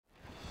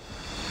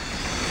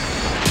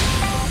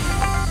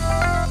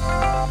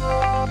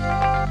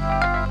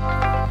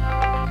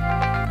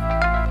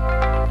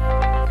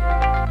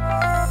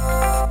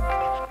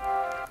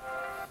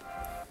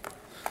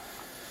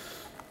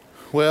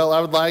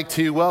I would like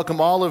to welcome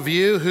all of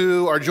you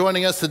who are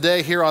joining us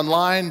today here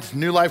online,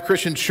 New Life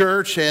Christian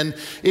Church. And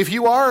if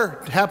you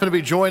happen to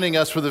be joining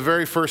us for the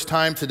very first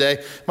time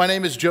today, my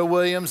name is Joe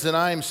Williams, and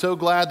I am so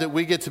glad that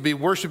we get to be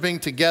worshiping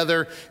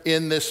together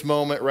in this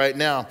moment right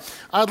now.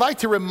 I'd like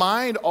to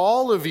remind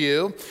all of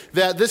you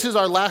that this is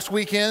our last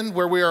weekend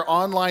where we are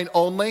online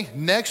only.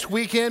 Next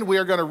weekend, we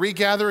are going to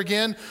regather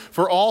again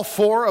for all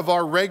 4 of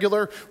our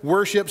regular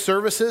worship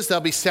services.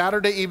 That'll be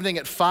Saturday evening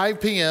at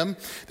 5 p.m.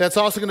 That's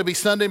also going to be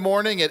Sunday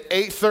morning at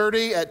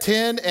 8:30, at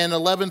 10, and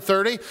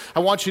 11:30. I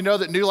want you to know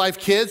that New Life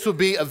Kids will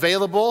be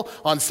available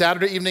on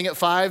Saturday evening at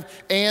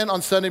 5 and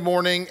on Sunday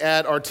morning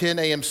at our 10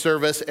 a.m.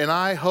 service. And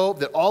I hope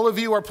that all of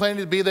you are planning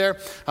to be there.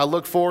 I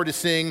look forward to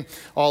seeing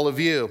all of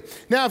you.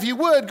 Now, if you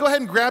would, go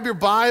ahead and grab your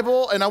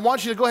Bible, and I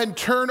want you to go ahead and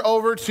turn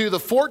over to the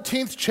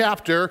 14th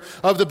chapter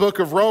of the book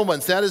of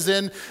Romans. That is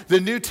in the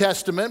New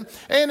Testament.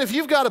 And if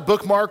you've got a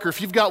bookmark or if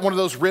you've got one of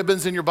those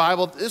ribbons in your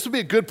Bible, this would be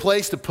a good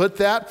place to put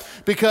that,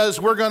 because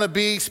we're going to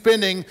be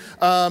spending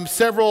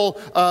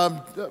several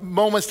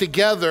moments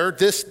together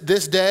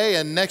this day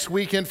and next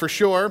weekend for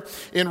sure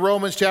in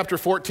Romans chapter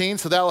 14,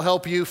 so that will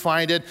help you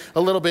find it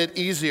a little bit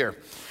easier.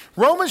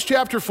 Romans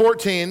chapter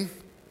 14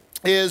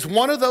 is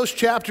one of those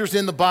chapters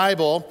in the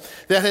Bible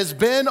that has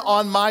been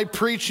on my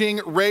preaching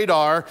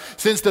radar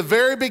since the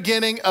very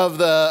beginning of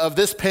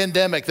this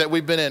pandemic that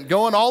we've been in.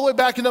 Going all the way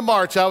back into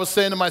March, I was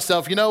saying to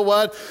myself, you know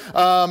what?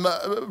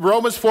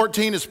 Romans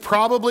 14 is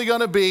probably going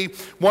to be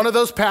one of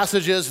those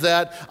passages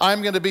that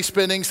I'm going to be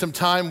spending some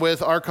time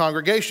with our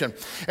congregation.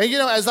 And you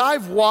know, as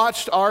I've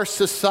watched our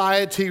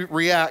society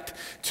react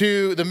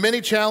to the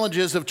many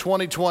challenges of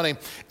 2020,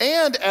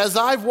 and as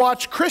I've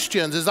watched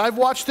Christians, as I've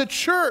watched the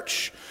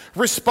church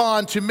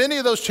respond to many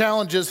of those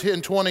challenges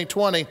in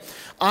 2020,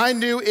 I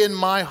knew in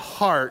my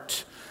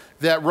heart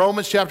that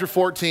Romans chapter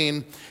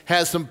 14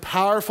 has some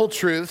powerful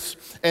truths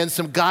and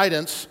some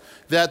guidance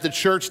that the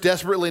church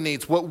desperately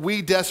needs, what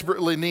we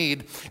desperately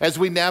need as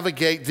we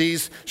navigate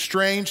these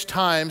strange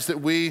times that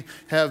we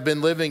have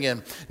been living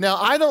in. Now,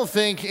 I don't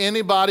think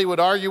anybody would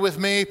argue with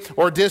me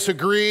or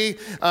disagree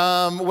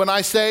when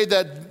I say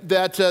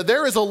that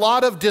there is a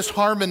lot of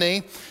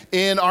disharmony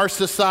in our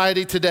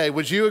society today.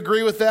 Would you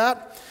agree with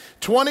that?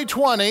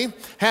 2020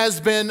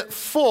 has been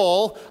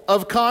full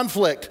of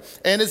conflict,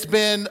 and it's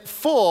been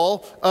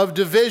full of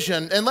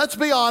division. And let's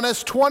be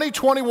honest,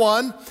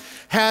 2021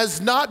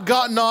 has not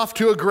gotten off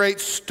to a great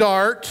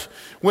start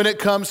when it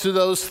comes to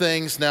those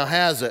things, now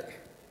has it?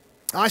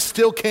 I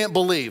still can't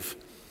believe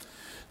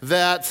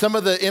that some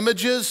of the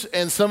images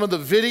and some of the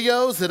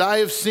videos that I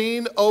have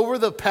seen over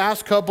the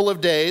past couple of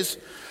days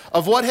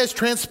of what has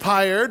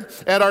transpired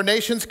at our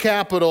nation's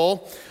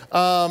capital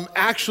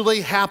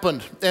actually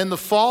happened, and the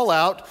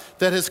fallout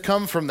that has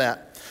come from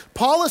that.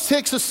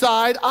 Politics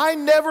aside, I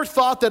never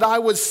thought that I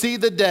would see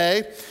the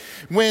day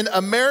when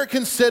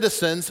American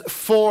citizens,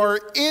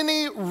 for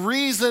any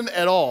reason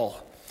at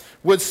all,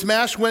 would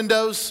smash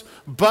windows,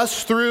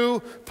 bust through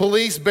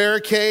police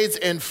barricades,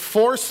 and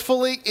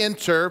forcefully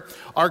enter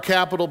our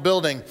Capitol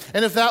building.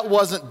 And if that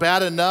wasn't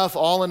bad enough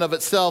all in of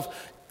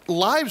itself,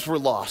 lives were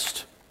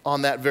lost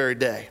on that very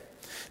day.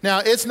 Now,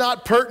 it's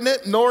not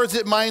pertinent, nor is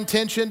it my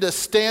intention to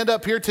stand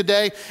up here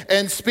today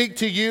and speak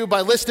to you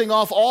by listing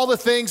off all the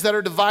things that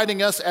are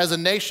dividing us as a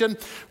nation.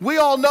 We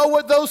all know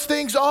what those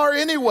things are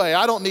anyway.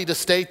 I don't need to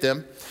state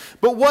them.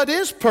 But what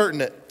is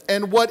pertinent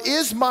and what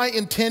is my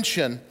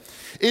intention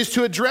is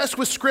to address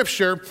with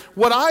Scripture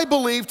what I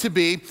believe to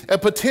be a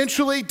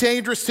potentially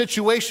dangerous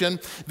situation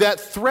that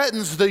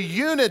threatens the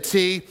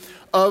unity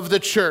of the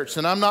church.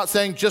 And I'm not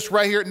saying just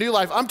right here at New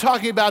Life. I'm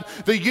talking about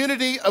the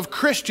unity of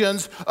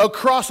Christians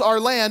across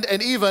our land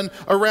and even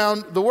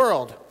around the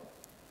world.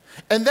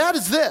 And that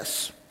is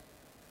this.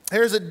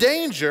 There's a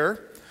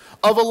danger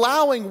of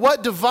allowing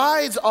what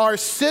divides our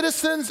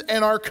citizens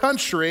and our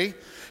country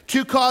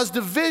to cause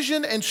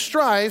division and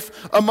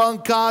strife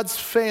among God's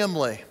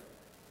family.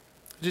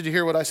 Did you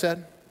hear what I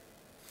said?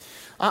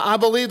 I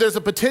believe there's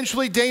a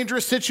potentially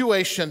dangerous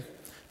situation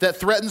that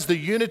threatens the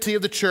unity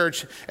of the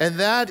church, and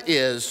that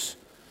is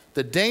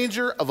the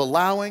danger of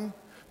allowing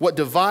what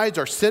divides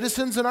our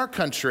citizens and our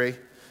country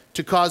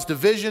to cause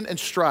division and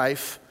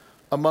strife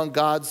among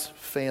God's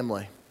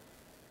family.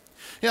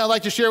 You know, I'd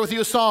like to share with you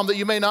a psalm that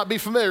you may not be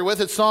familiar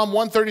with. It's Psalm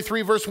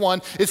 133, verse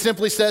 1. It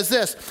simply says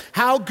this: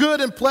 how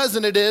good and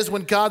pleasant it is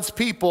when God's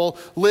people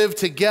live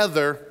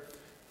together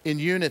in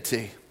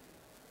unity.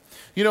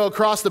 You know,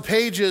 across the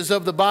pages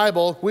of the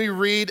Bible, we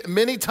read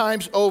many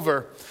times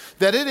over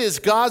that it is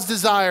God's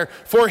desire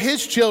for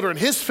His children,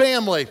 His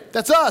family,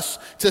 that's us,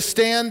 to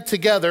stand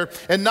together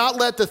and not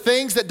let the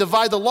things that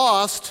divide the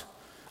lost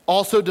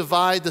also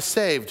divide the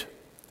saved.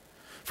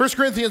 1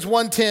 Corinthians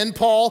 1:10,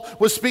 Paul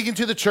was speaking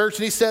to the church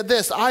and he said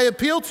this: I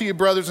appeal to you,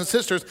 brothers and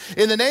sisters,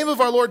 in the name of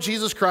our Lord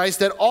Jesus Christ,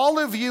 that all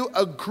of you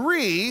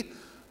agree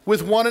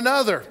with one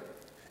another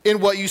in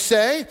what you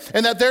say,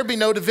 and that there be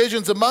no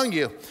divisions among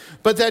you,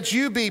 but that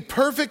you be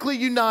perfectly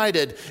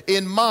united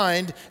in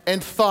mind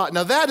and thought.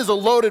 Now that is a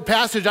loaded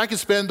passage. I could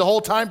spend the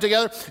whole time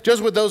together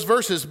just with those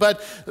verses,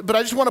 but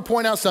I just want to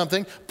point out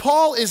something.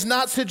 Paul is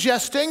not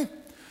suggesting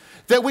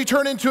that we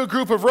turn into a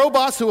group of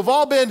robots who have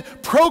all been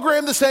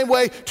programmed the same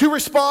way to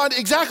respond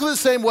exactly the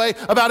same way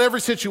about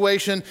every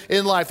situation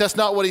in life. That's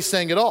not what he's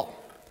saying at all.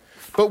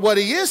 But what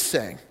he is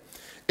saying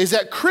is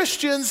that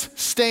Christians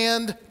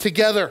stand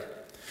together.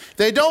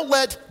 They don't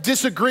let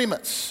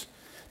disagreements,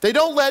 they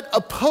don't let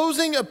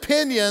opposing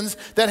opinions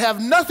that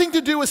have nothing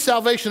to do with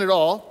salvation at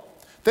all,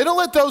 they don't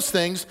let those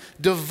things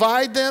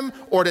divide them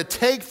or to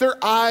take their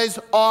eyes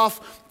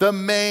off the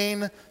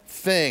main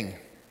thing.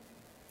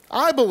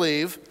 I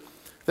believe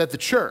that the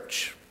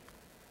church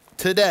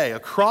today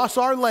across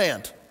our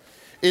land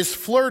is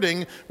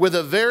flirting with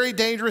a very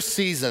dangerous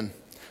season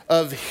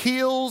of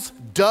heels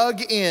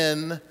dug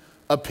in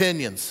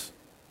opinions,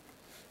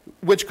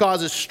 which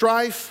causes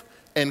strife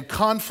and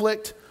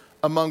conflict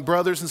among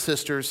brothers and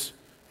sisters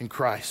in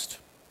Christ.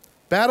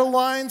 Battle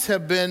lines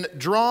have been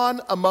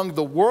drawn among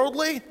the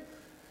worldly,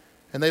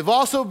 and they've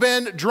also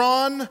been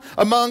drawn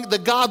among the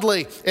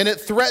godly, and it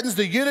threatens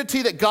the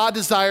unity that God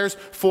desires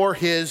for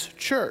his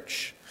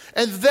church.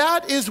 And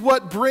that is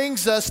what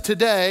brings us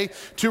today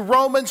to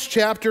Romans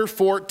chapter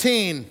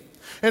 14.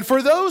 And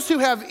for those who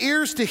have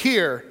ears to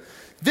hear,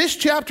 this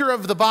chapter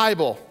of the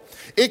Bible,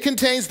 it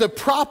contains the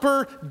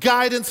proper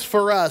guidance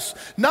for us.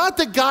 Not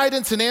the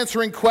guidance in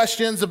answering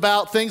questions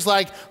about things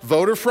like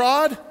voter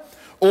fraud,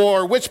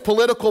 or which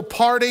political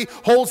party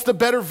holds the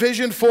better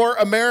vision for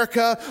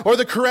America, or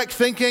the correct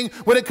thinking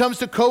when it comes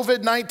to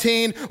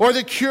COVID-19, or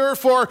the cure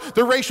for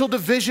the racial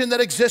division that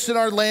exists in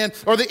our land,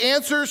 or the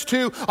answers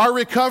to our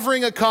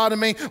recovering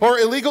economy, or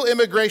illegal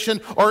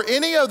immigration, or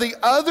any of the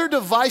other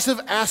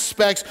divisive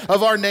aspects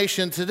of our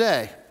nation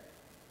today.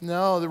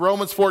 No, the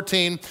Romans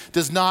 14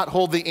 does not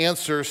hold the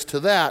answers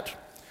to that.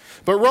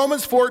 But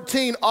Romans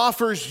 14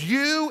 offers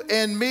you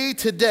and me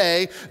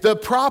today the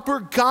proper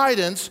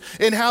guidance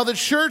in how the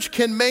church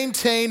can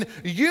maintain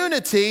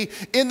unity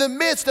in the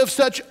midst of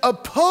such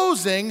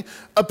opposing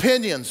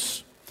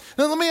opinions.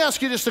 Now, let me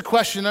ask you just a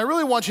question. I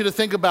really want you to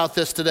think about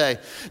this today.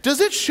 Does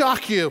it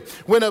shock you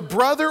when a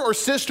brother or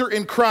sister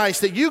in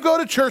Christ that you go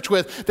to church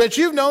with, that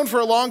you've known for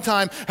a long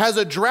time, has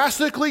a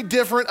drastically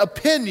different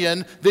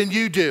opinion than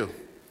you do?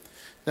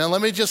 Now,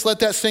 let me just let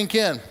that sink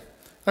in.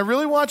 I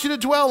really want you to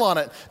dwell on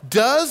it.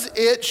 Does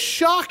it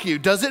shock you?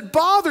 Does it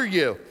bother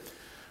you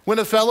when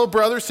a fellow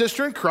brother or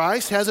sister in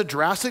Christ has a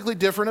drastically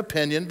different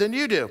opinion than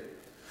you do?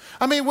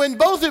 I mean, when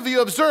both of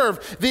you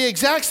observe the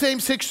exact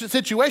same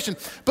situation,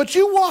 but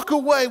you walk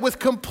away with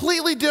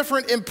completely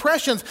different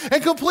impressions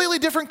and completely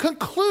different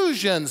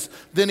conclusions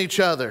than each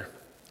other.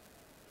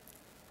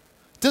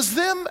 Does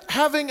them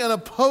having an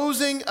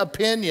opposing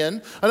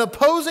opinion, an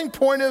opposing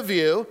point of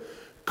view,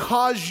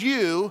 cause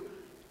you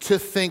to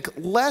think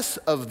less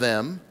of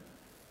them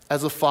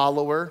as a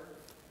follower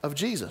of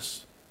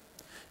Jesus?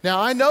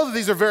 Now, I know that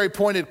these are very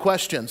pointed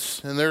questions,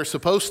 and they're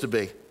supposed to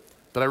be,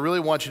 but I really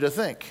want you to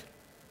think.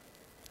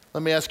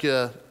 Let me ask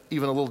you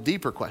even a little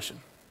deeper question.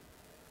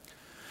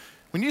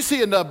 When you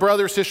see a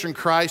brother or sister in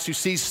Christ who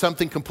sees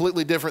something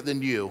completely different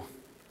than you,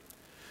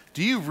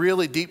 do you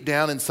really deep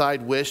down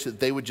inside wish that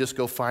they would just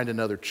go find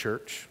another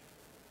church?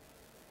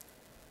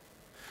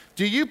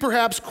 Do you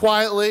perhaps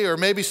quietly, or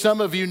maybe some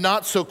of you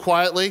not so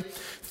quietly,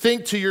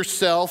 think to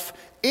yourself,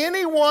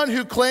 anyone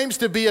who claims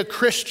to be a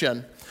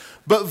Christian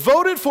but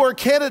voted for a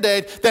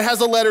candidate that has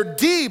a letter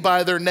D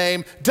by their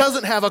name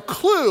doesn't have a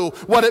clue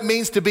what it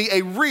means to be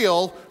a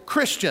real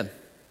Christian?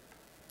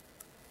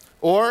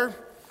 Or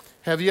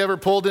have you ever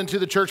pulled into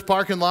the church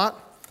parking lot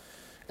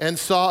and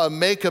saw a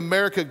Make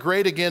America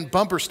Great Again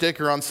bumper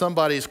sticker on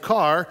somebody's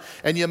car,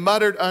 and you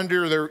muttered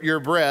under your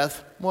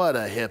breath, what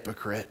a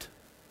hypocrite?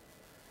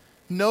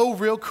 No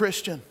real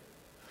Christian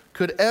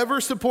could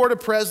ever support a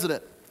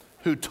president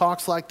who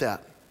talks like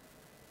that.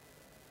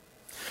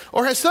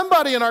 Or has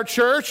somebody in our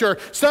church or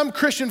some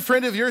Christian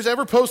friend of yours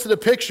ever posted a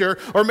picture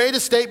or made a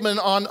statement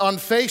on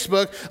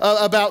Facebook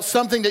about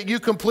something that you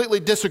completely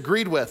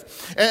disagreed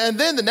with? And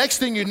then the next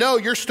thing you know,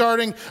 you're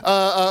starting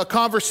a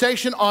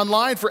conversation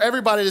online for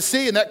everybody to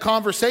see, and that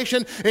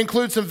conversation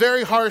includes some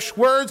very harsh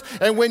words,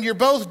 and when you're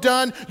both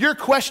done, you're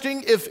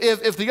questioning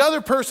if the other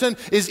person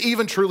is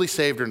even truly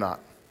saved or not.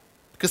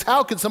 Because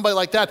how can somebody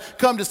like that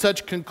come to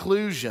such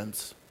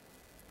conclusions?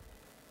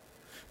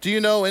 Do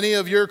you know any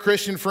of your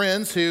Christian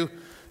friends who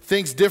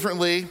thinks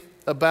differently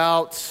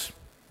about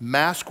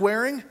mask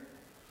wearing?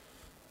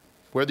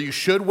 Whether you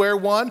should wear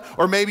one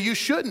or maybe you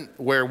shouldn't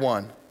wear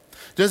one.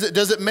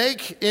 Does it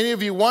make any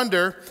of you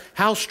wonder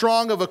how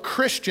strong of a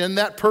Christian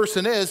that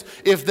person is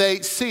if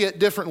they see it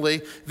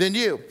differently than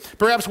you?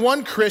 Perhaps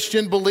one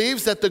Christian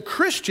believes that the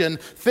Christian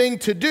thing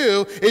to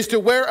do is to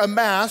wear a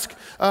mask,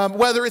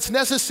 whether it's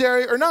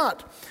necessary or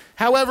not.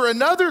 However,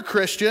 another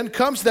Christian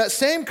comes to that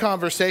same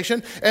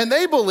conversation and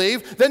they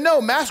believe that no,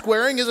 mask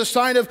wearing is a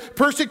sign of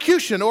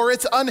persecution, or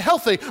it's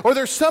unhealthy, or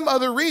there's some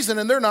other reason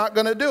and they're not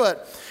going to do it.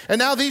 And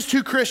now these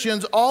two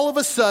Christians all of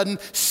a sudden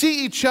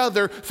see each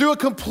other through a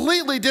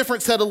completely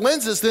different set of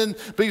lenses than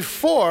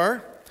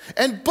before,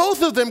 And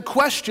both of them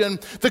question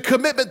the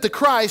commitment to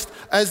Christ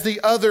as the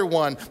other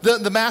one.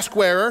 The mask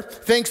wearer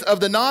thinks of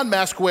the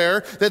non-mask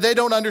wearer that they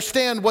don't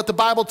understand what the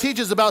Bible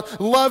teaches about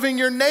loving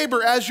your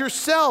neighbor as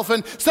yourself,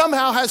 and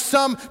somehow has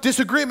some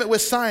disagreement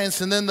with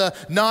science. And then the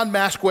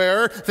non-mask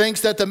wearer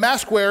thinks that the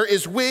mask wearer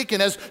is weak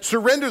and has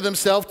surrendered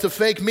themselves to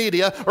fake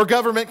media or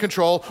government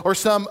control or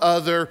some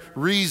other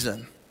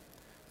reason.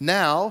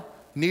 Now,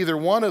 neither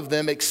one of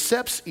them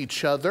accepts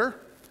each other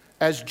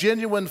as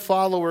genuine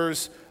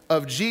followers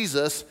of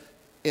Jesus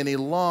any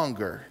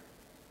longer.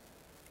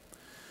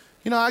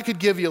 I could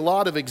give you a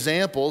lot of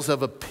examples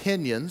of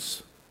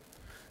opinions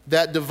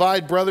that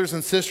divide brothers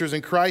and sisters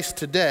in Christ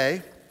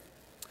today.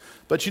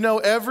 But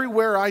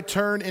everywhere I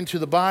turn into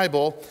the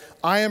Bible,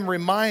 I am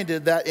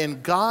reminded that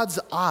in God's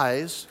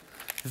eyes,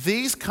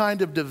 these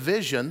kind of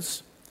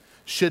divisions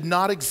should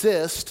not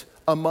exist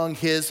among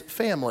his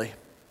family.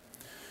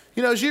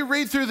 As you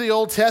read through the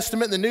Old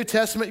Testament and the New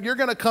Testament, you're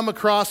going to come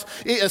across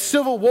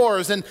civil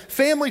wars and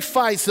family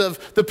fights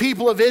of the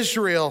people of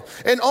Israel.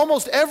 And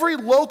almost every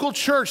local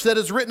church that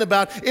is written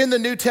about in the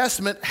New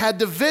Testament had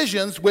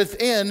divisions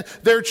within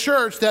their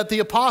church that the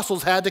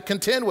apostles had to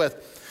contend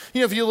with.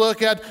 If you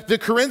look at the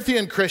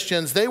Corinthian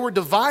Christians, they were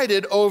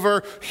divided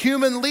over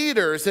human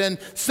leaders. And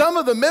some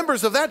of the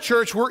members of that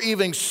church were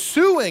even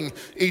suing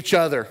each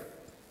other.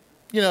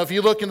 If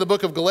you look in the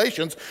book of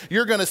Galatians,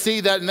 you're going to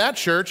see that in that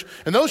church,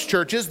 in those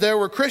churches, there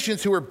were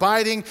Christians who were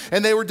biting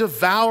and they were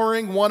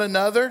devouring one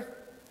another.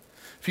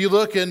 If you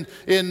look in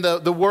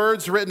the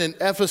words written in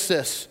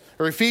Ephesus,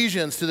 or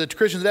Ephesians to the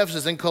Christians at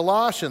Ephesus, and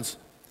Colossians,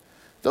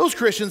 those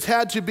Christians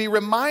had to be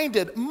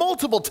reminded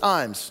multiple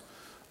times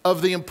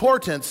of the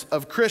importance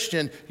of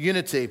Christian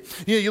unity.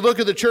 You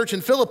look at the church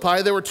in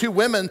Philippi, there were two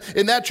women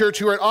in that church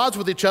who were at odds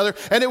with each other,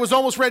 and it was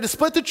almost ready to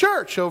split the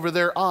church over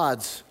their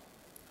odds.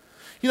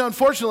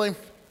 Unfortunately,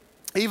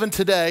 even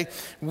today,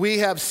 we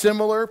have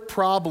similar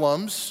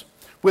problems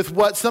with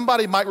what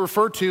somebody might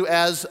refer to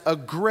as a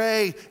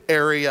gray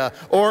area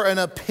or an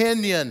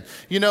opinion.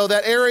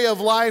 That area of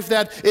life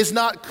that is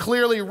not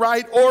clearly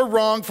right or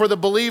wrong for the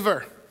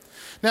believer.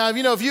 Now,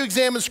 if you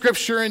examine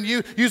Scripture and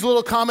you use a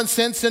little common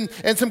sense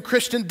and some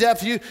Christian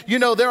depth, you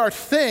know there are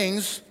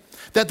things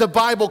that the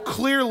Bible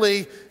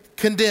clearly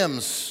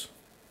condemns.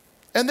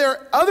 And there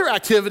are other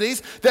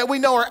activities that we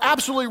know are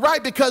absolutely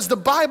right because the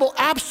Bible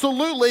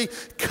absolutely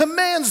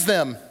commands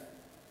them.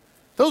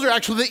 Those are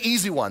actually the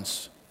easy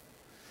ones.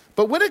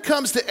 But when it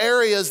comes to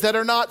areas that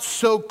are not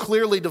so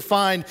clearly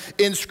defined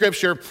in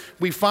Scripture,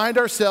 we find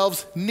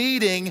ourselves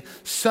needing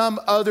some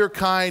other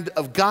kind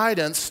of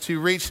guidance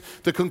to reach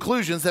the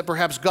conclusions that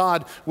perhaps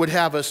God would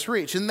have us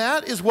reach. And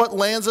that is what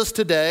lands us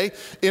today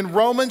in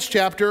Romans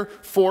chapter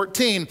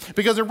 14.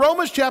 Because in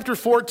Romans chapter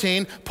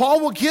 14, Paul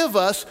will give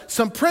us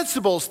some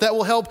principles that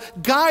will help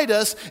guide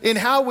us in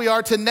how we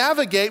are to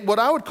navigate what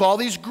I would call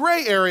these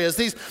gray areas,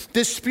 these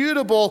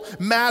disputable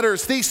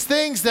matters, these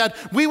things that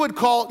we would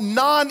call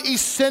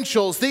non-essential.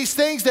 These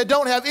things that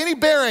don't have any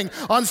bearing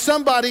on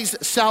somebody's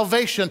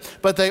salvation,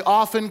 but they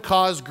often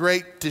cause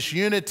great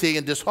disunity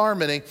and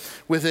disharmony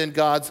within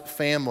God's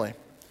family.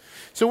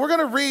 So we're going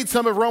to read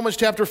some of Romans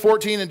chapter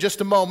 14 in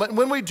just a moment. And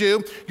when we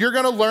do, you're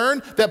going to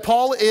learn that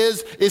Paul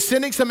is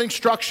sending some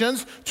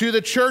instructions to the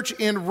church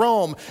in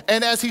Rome.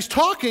 And as he's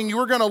talking, you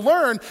are going to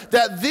learn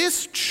that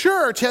this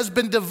church has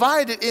been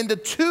divided into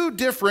two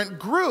different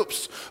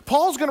groups.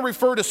 Paul's going to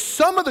refer to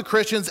some of the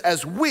Christians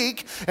as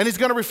weak, and he's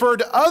going to refer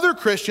to other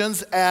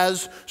Christians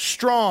as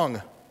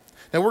strong.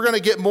 Now, we're going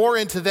to get more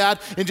into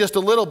that in just a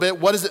little bit.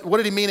 What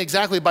did he mean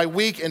exactly by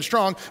weak and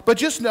strong? But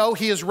just know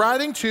he is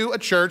writing to a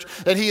church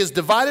that he has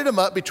divided them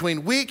up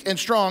between weak and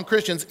strong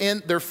Christians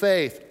in their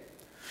faith.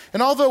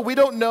 And although we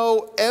don't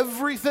know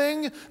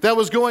everything that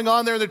was going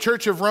on there in the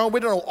church of Rome, we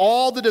don't know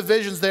all the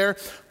divisions there,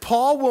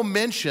 Paul will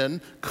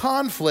mention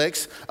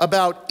conflicts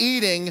about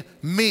eating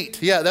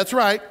meat. Yeah, that's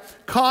right.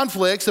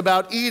 Conflicts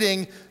about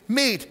eating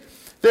meat.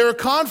 There are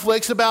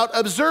conflicts about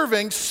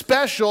observing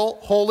special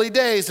holy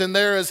days, and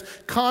there is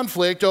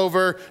conflict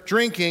over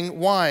drinking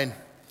wine.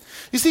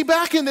 You see,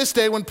 back in this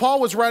day when Paul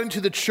was writing to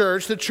the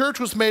church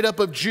was made up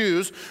of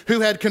Jews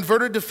who had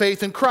converted to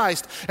faith in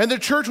Christ. And the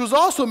church was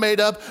also made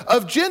up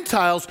of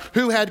Gentiles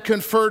who had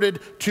converted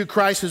to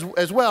Christ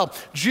as well.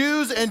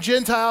 Jews and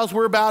Gentiles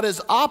were about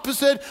as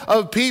opposite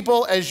of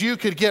people as you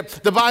could get.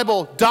 The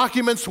Bible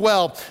documents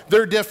well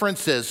their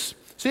differences.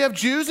 So you have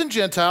Jews and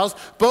Gentiles,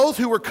 both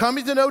who were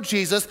coming to know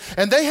Jesus,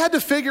 and they had to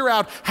figure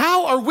out,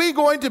 how are we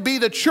going to be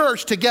the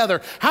church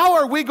together? How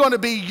are we going to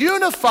be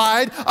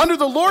unified under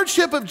the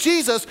lordship of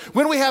Jesus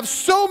when we have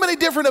so many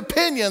different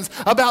opinions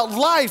about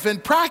life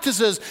and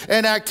practices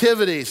and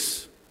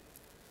activities?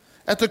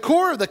 At the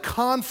core of the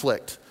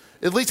conflict,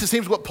 at least it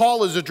seems what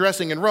Paul is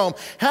addressing in Rome,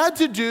 had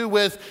to do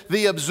with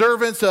the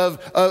observance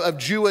of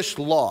Jewish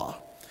law.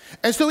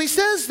 And so he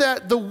says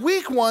that the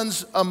weak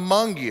ones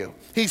among you,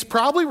 he's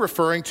probably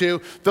referring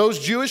to those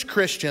Jewish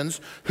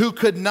Christians who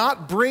could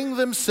not bring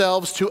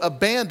themselves to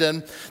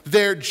abandon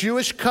their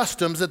Jewish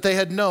customs that they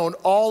had known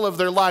all of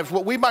their lives,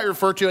 what we might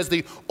refer to as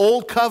the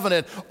Old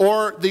Covenant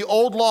or the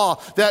Old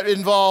Law that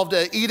involved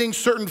eating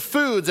certain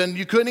foods, and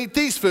you couldn't eat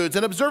these foods,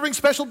 and observing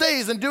special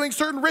days and doing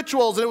certain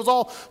rituals, and it was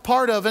all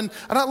part of. And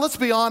let's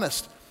be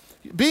honest,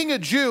 being a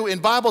Jew in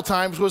Bible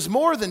times was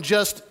more than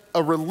just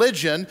a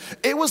religion.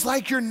 It was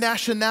like your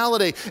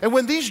nationality. And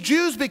when these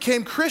Jews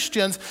became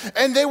Christians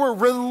and they were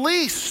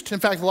released, in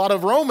fact, a lot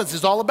of Romans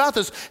is all about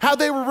this, how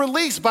they were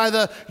released by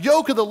the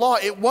yoke of the law.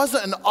 It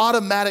wasn't an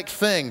automatic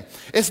thing.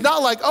 It's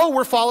not like, oh,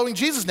 we're following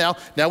Jesus now.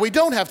 Now we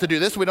don't have to do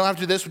this. We don't have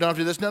to do this. We don't have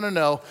to do this.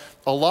 No.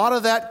 A lot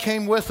of that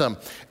came with them.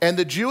 And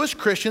the Jewish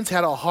Christians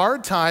had a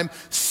hard time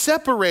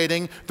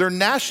separating their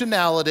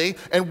nationality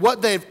and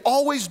what they've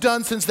always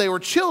done since they were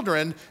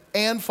children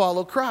and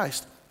follow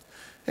Christ.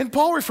 And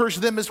Paul refers to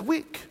them as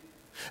weak.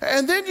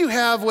 And then you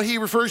have what he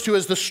refers to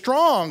as the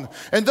strong.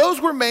 And those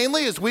were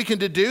mainly, as we can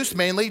deduce,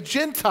 mainly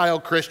Gentile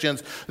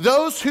Christians.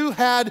 Those who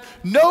had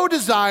no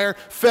desire,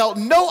 felt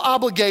no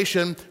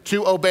obligation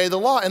to obey the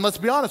law. And let's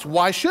be honest,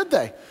 why should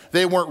they?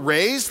 They weren't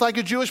raised like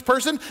a Jewish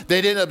person. They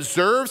didn't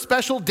observe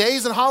special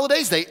days and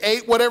holidays. They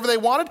ate whatever they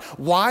wanted.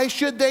 Why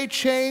should they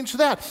change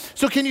that?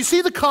 So can you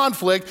see the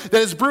conflict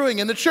that is brewing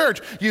in the church?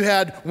 You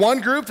had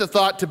one group that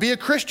thought to be a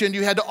Christian,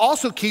 you had to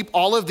also keep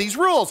all of these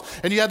rules.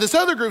 And you had this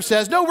other group that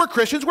says, no, we're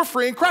Christians, we're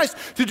free in Christ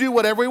to do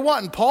whatever we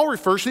want. And Paul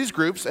refers to these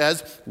groups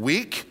as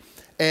weak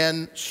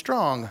and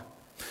strong.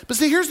 But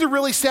see, here's the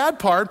really sad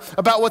part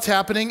about what's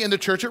happening in the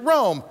church at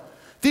Rome.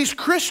 These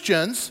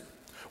Christians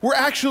were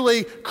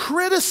actually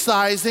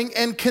criticizing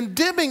and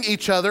condemning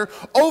each other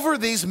over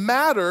these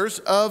matters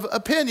of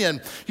opinion.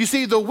 You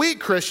see, the weak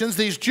Christians,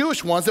 these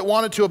Jewish ones that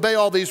wanted to obey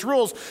all these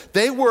rules,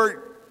 they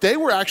were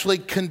actually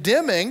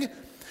condemning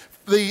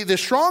the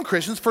strong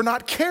Christians for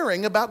not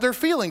caring about their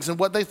feelings and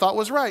what they thought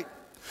was right.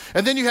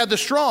 And then you had the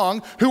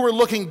strong who were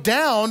looking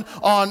down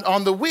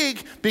on the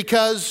weak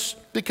because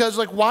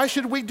like, why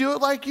should we do it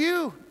like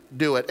you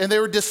do it? And they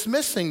were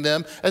dismissing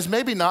them as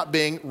maybe not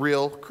being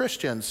real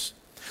Christians.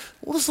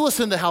 Well, let's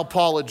listen to how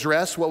Paul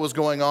addressed what was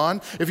going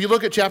on. If you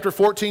look at chapter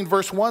 14,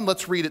 verse 1,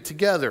 let's read it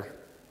together.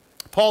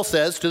 Paul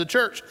says to the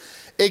church,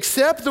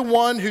 "Except the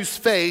one whose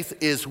faith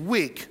is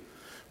weak,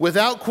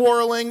 without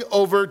quarreling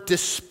over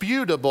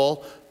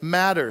disputable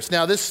matters."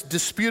 Now, this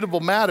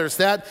disputable matters,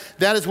 that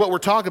is what we're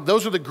talking about.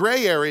 Those are the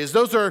gray areas.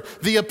 Those are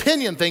the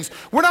opinion things.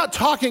 We're not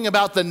talking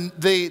about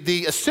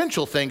the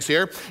essential things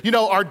here. You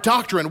know, our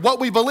doctrine, what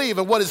we believe,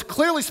 and what is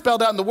clearly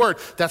spelled out in the Word.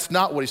 That's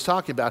not what he's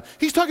talking about.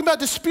 He's talking about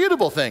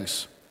disputable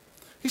things.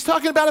 He's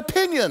talking about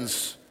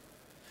opinions.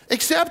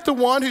 Except the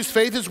one whose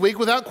faith is weak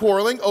without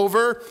quarreling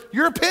over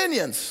your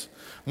opinions.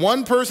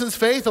 One person's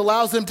faith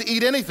allows them to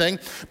eat anything,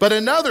 but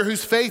another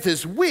whose faith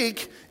is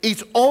weak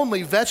eats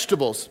only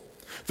vegetables.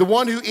 The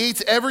one who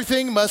eats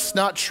everything must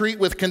not treat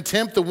with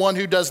contempt the one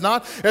who does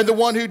not, and the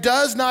one who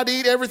does not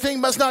eat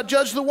everything must not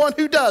judge the one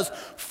who does,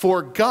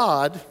 for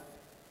God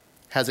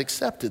has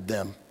accepted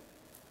them.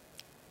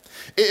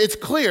 It's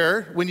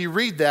clear when you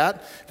read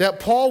that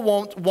Paul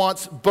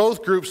wants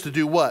both groups to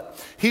do what?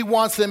 He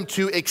wants them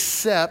to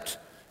accept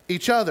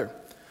each other.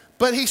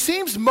 But he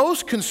seems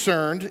most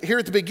concerned here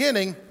at the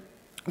beginning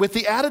with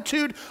the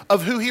attitude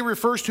of who he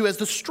refers to as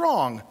the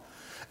strong.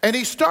 And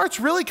he starts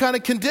really kind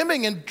of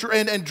condemning and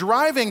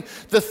driving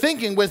the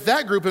thinking with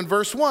that group in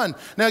verse 1.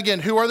 Now again,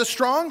 who are the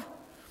strong?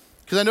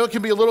 Because I know it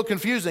can be a little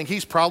confusing.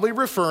 He's probably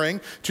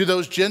referring to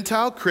those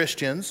Gentile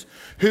Christians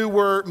who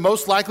were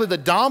most likely the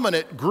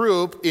dominant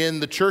group in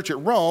the church at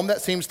Rome.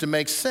 That seems to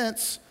make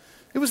sense.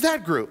 It was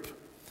that group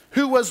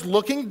who was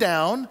looking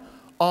down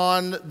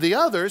on the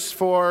others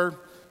for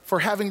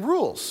having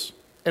rules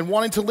and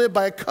wanting to live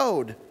by a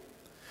code.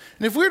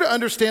 And if we're to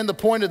understand the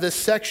point of this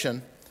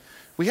section,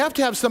 we have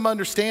to have some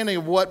understanding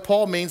of what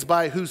Paul means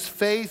by whose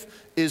faith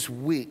is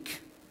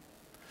weak.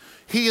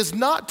 He is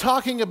not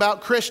talking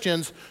about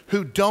Christians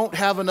who don't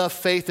have enough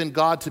faith in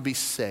God to be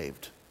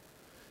saved.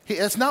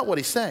 That's not what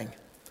he's saying.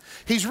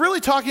 He's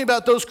really talking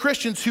about those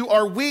Christians who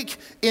are weak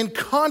in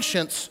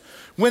conscience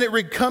when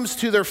it comes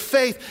to their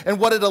faith and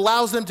what it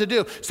allows them to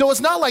do. So it's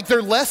not like they're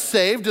less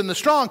saved than the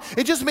strong.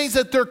 It just means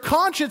that their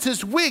conscience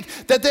is weak,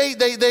 that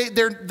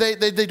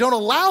they don't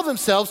allow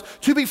themselves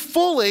to be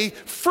fully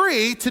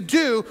free to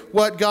do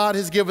what God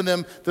has given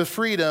them the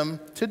freedom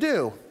to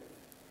do.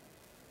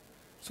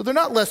 So they're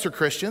not lesser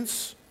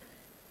Christians.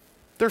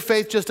 Their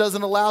faith just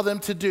doesn't allow them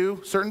to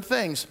do certain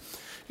things.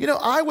 You know,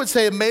 I would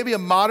say maybe a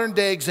modern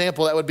day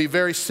example that would be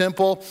very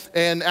simple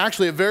and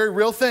actually a very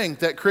real thing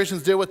that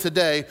Christians deal with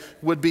today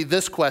would be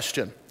this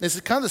question. This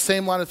is kind of the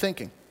same line of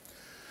thinking.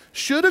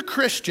 Should a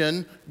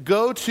Christian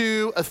go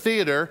to a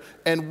theater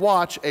and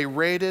watch a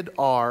rated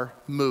R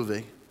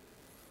movie?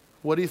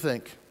 What do you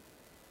think?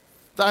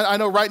 I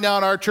know right now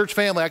in our church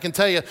family, I can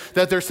tell you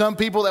that there's some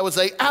people that would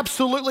say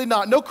absolutely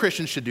not. No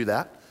Christian should do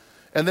that.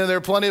 And then there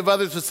are plenty of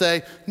others that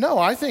say, no,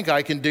 I think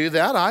I can do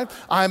that.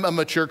 I'm a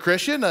mature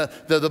Christian.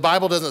 The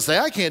Bible doesn't say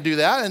I can't do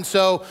that. And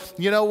so,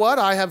 you know what?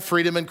 I have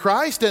freedom in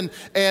Christ, and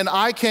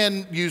I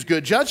can use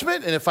good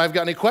judgment. And if I've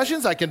got any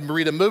questions, I can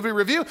read a movie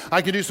review.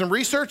 I can do some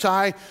research.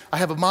 I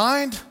have a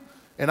mind,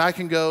 and I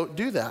can go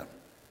do that.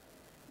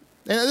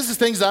 And this is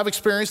things I've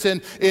experienced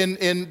in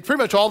pretty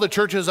much all the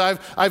churches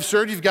I've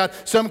served. You've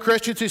got some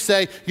Christians who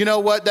say, you know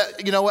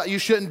what, you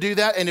shouldn't do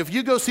that. And if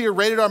you go see a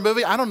rated R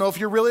movie, I don't know if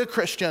you're really a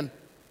Christian.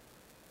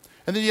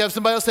 And then you have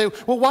somebody else say,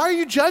 well, why are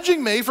you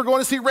judging me for going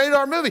to see a rated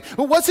R movie?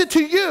 Well, what's it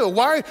to you?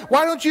 Why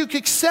don't you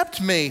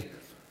accept me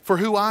for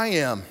who I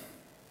am?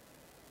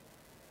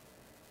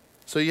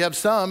 So you have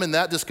some in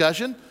that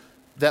discussion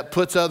that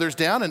puts others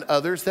down and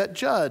others that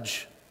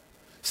judge.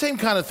 Same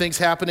kind of things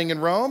happening in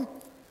Rome.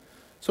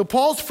 So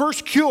Paul's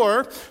first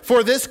cure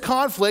for this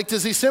conflict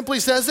is he simply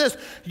says this: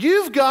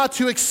 you've got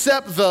to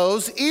accept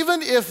those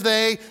even if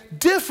they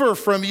differ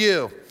from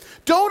you.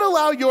 Don't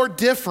allow your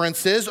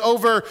differences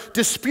over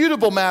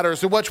disputable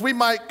matters, or what we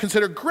might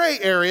consider gray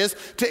areas,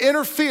 to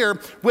interfere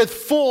with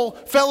full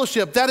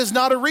fellowship. That is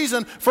not a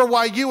reason for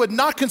why you would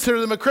not consider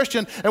them a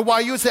Christian and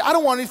why you would say, I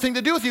don't want anything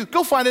to do with you.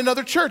 Go find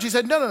another church. He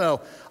said, no.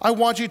 I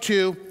want you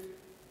to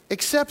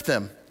accept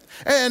them.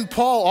 And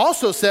Paul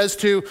also says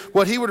to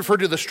what he would refer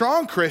to the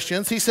strong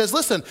Christians, he says,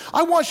 listen,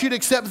 I want you to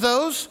accept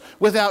those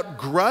without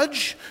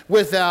grudge,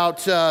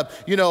 without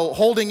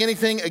holding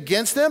anything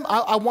against them.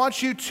 I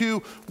want you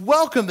to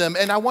welcome them,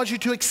 and I want you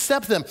to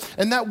accept them.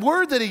 And that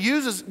word that he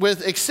uses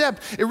with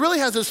accept, it really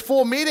has this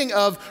full meaning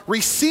of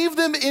receive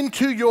them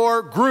into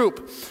your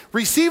group,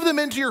 receive them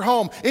into your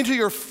home, into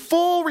your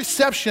full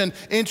reception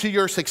into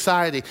your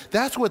society.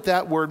 That's what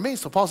that word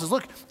means. So Paul says,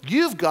 look,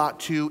 you've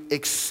got to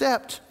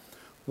accept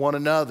one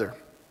another.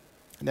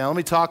 Now let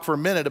me talk for a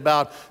minute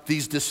about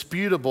these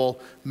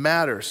disputable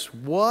matters.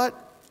 What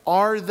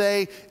are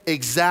they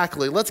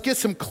exactly? Let's get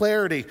some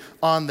clarity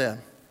on them.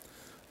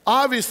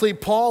 Obviously,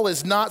 Paul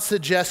is not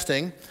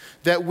suggesting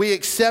that we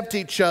accept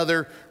each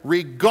other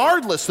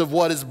regardless of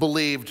what is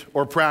believed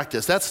or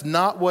practiced. That's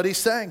not what he's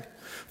saying.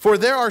 For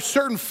there are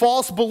certain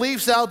false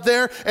beliefs out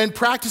there and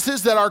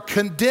practices that are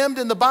condemned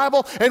in the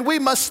Bible, and we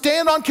must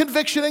stand on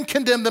conviction and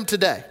condemn them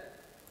today.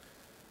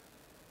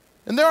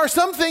 And there are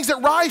some things that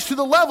rise to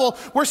the level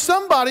where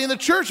somebody in the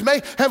church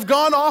may have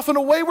gone off on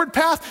a wayward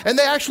path, and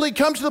they actually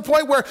come to the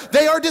point where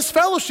they are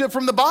disfellowshipped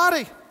from the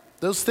body.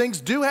 Those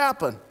things do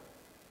happen.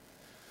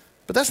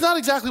 But that's not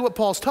exactly what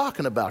Paul's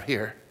talking about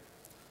here.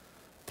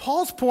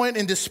 Paul's point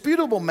in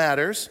disputable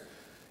matters,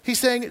 he's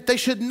saying they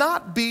should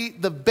not be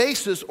the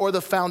basis or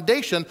the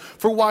foundation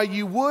for why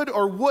you would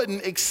or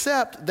wouldn't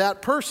accept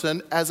that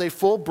person as a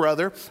full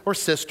brother or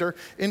sister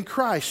in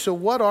Christ. So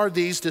what are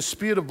these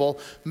disputable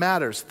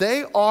matters?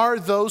 They are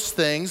those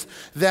things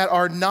that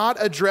are not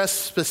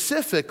addressed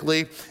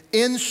specifically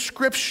in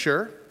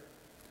Scripture,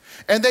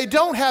 and they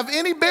don't have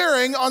any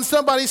bearing on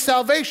somebody's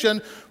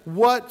salvation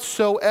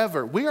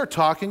whatsoever. We are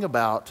talking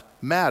about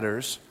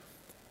matters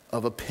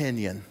of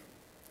opinion.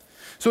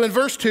 So in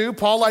verse 2,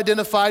 Paul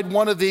identified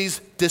one of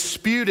these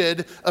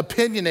disputed,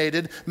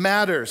 opinionated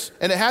matters,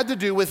 and it had to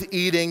do with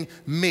eating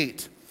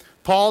meat.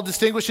 Paul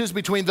distinguishes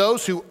between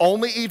those who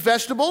only eat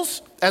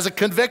vegetables as a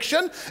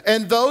conviction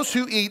and those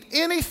who eat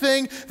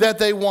anything that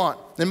they want.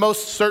 And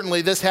most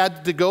certainly this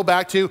had to go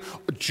back to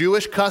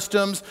Jewish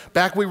customs,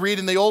 back we read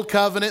in the Old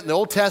Covenant, in the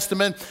Old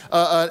Testament,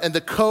 and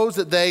the codes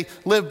that they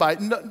lived by.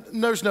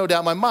 There's no doubt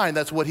in my mind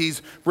that's what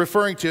he's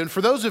referring to. And for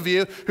those of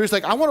you who's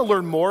like, I want to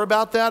learn more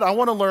about that, I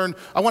want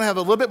to have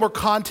a little bit more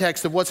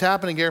context of what's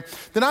happening here,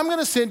 then I'm going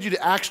to send you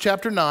to Acts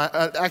chapter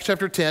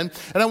 10,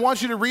 and I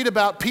want you to read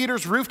about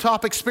Peter's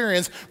rooftop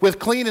experience with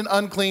clean and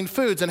unclean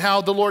foods and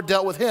how the Lord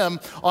dealt with him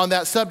on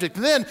that subject.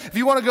 And then, if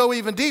you want to go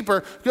even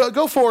deeper,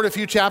 go forward a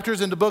few chapters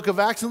in the book of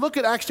Acts and look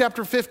at Acts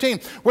chapter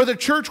 15, where the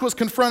church was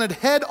confronted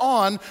head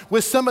on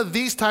with some of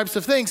these types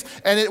of things.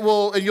 And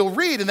you'll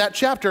read in that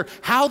chapter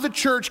how the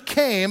church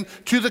came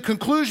to the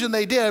conclusion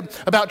they did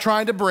about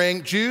trying to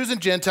bring Jews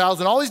and Gentiles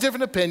and all these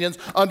different opinions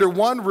under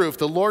one roof,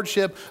 the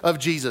lordship of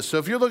Jesus. So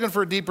if you're looking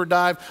for a deeper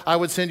dive, I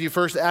would send you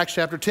first to Acts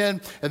chapter 10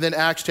 and then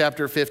Acts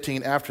chapter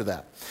 15 after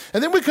that.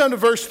 And then we come to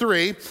verse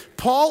 3.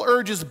 Paul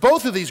urges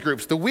both of these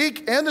groups, the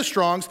weak and the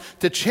strongs,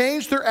 to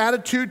change their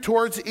attitude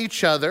towards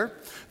each other.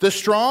 The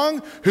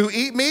strong who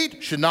eat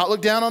meat should not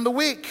look down on the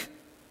weak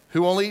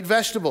who only eat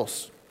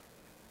vegetables.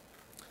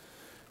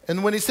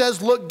 And when he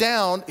says look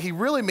down, he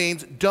really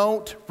means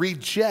don't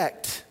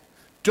reject.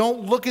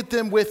 Don't look at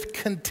them with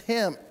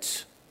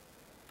contempt.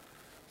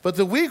 But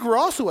the weak were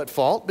also at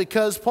fault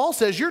because Paul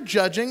says you're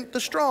judging the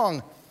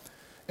strong.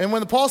 And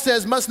when Paul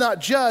says must not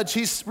judge,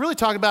 he's really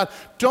talking about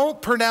don't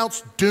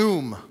pronounce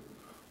doom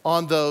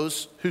on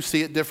those who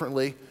see it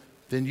differently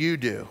than you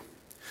do.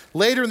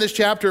 Later in this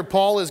chapter,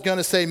 Paul is going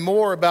to say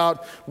more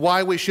about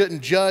why we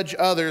shouldn't judge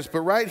others.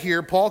 But right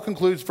here, Paul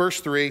concludes verse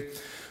 3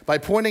 by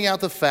pointing out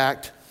the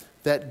fact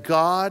that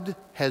God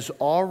has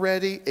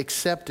already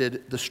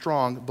accepted the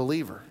strong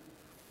believer.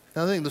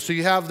 Now, so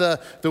you have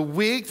the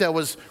weak that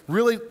was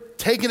really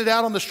taking it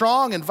out on the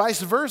strong and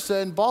vice versa.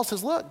 And Paul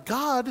says, look,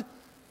 God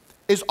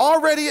is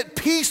already at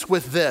peace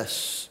with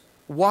this.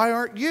 Why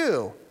aren't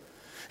you?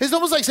 It's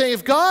almost like saying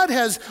if God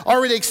has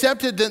already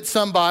accepted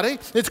somebody,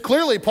 it's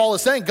clearly Paul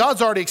is saying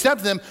God's already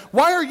accepted them.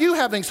 Why are you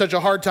having such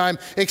a hard time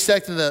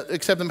accepting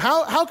them?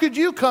 How could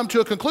you come to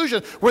a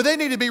conclusion where they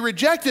need to be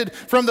rejected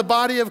from the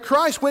body of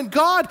Christ when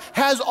God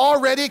has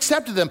already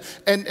accepted them?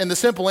 And the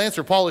simple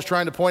answer Paul is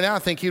trying to point out, I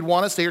think he'd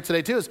want us to hear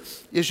today too,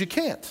 is you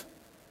can't.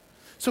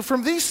 So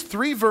from these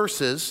 3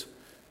 verses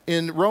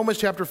in Romans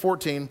chapter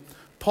 14,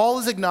 Paul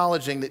is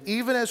acknowledging that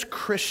even as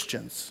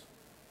Christians,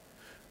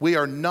 we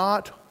are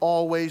not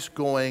always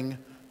going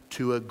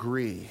to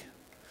agree.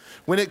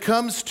 When it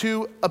comes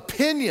to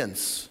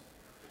opinions,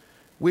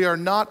 we are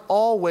not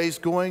always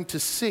going to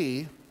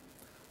see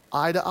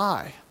eye to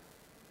eye.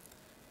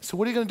 So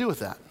what are you going to do with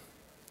that?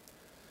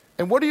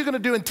 And what are you going to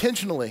do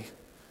intentionally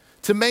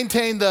to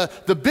maintain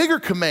the bigger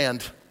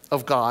command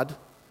of God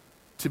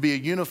to be a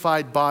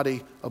unified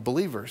body of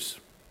believers?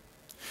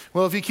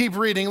 Well, if you keep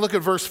reading, look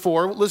at verse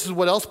 4. This is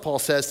what else Paul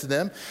says to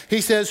them.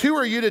 He says, "Who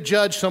are you to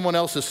judge someone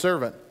else's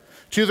servant?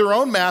 To their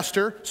own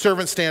master,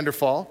 servants stand or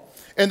fall,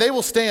 and they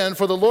will stand,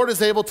 for the Lord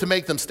is able to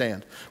make them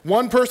stand.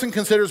 One person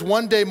considers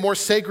one day more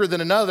sacred than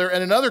another,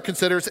 and another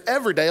considers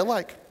every day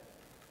alike.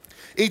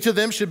 Each of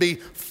them should be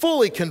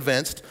fully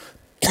convinced,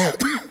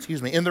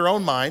 in their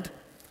own mind.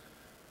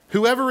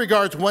 Whoever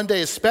regards one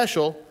day as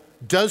special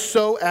does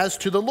so as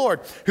to the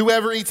Lord.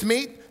 Whoever eats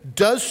meat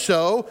does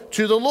so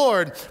to the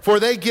Lord, for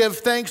they give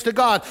thanks to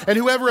God. And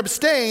whoever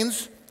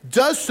abstains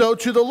does so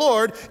to the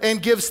Lord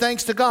and gives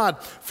thanks to God.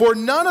 For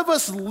none of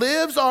us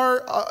lives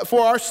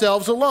for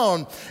ourselves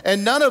alone,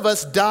 and none of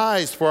us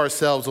dies for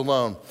ourselves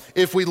alone.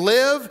 If we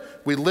live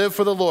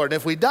for the Lord. And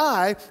if we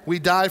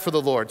die for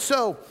the Lord.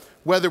 So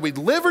whether we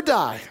live or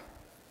die,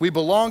 we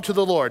belong to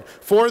the Lord.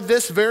 For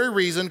this very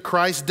reason,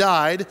 Christ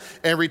died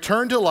and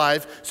returned to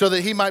life so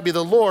that he might be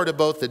the Lord of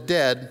both the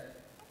dead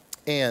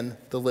and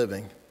the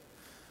living."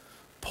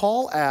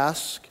 Paul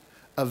asks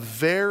a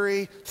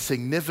very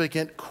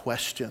significant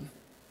question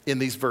in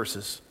these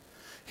verses.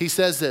 He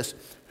says this,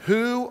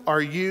 "Who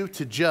are you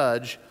to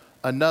judge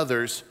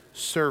another's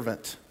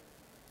servant?"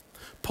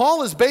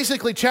 Paul is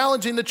basically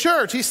challenging the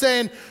church. He's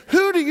saying,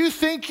 who do you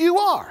think you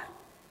are?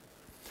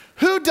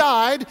 Who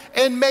died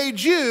and made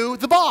you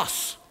the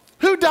boss?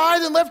 Who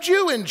died and left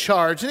you in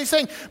charge? And he's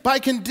saying, by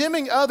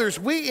condemning others,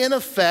 we in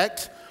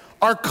effect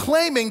are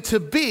claiming to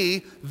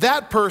be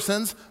that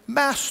person's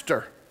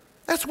master.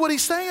 That's what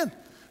he's saying.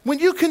 When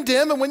you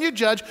condemn and when you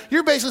judge,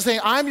 you're basically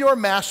saying, I'm your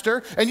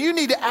master, and you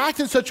need to act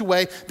in such a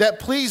way that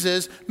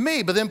pleases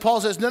me. But then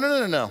Paul says,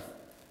 no.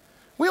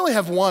 We only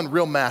have one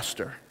real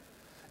master,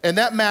 and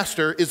that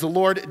master is the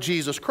Lord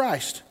Jesus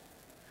Christ.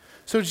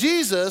 So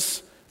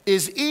Jesus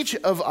is each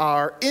of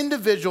our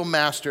individual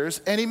masters,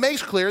 and he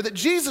makes clear that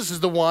Jesus is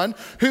the one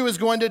who is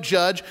going to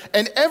judge,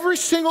 and every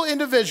single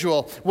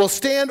individual will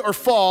stand or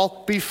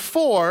fall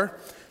before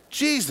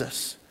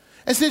Jesus.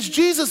 And since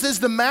Jesus is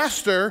the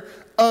master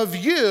of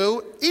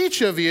you,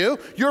 each of you,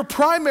 your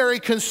primary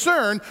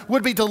concern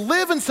would be to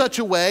live in such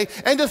a way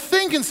and to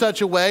think in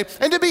such a way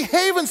and to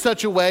behave in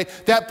such a way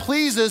that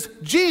pleases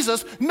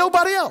Jesus,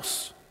 nobody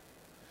else.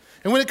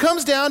 And when it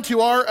comes down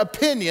to our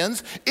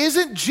opinions,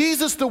 isn't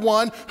Jesus the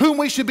one whom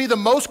we should be the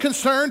most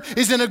concerned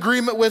is in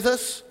agreement with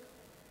us?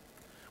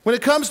 When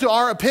it comes to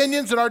our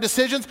opinions and our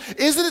decisions,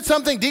 isn't it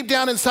something deep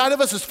down inside of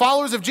us as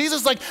followers of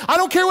Jesus? Like, I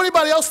don't care what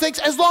anybody else thinks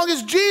as long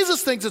as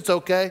Jesus thinks it's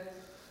okay,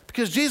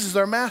 because Jesus is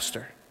our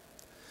master.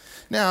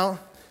 Now,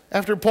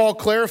 after Paul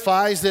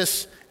clarifies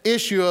this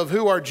issue of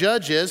who our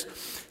judge is,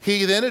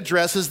 he then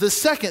addresses the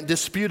second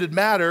disputed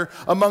matter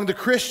among the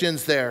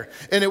Christians there.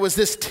 And it was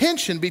this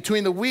tension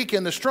between the weak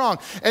and the strong.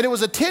 And it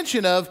was a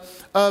tension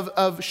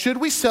of should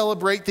we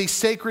celebrate these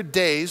sacred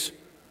days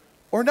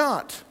or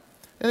not?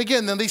 And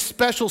again, then these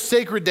special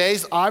sacred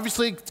days,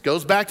 obviously it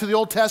goes back to the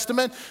Old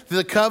Testament, to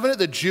the covenant.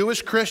 The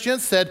Jewish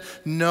Christians said,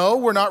 no,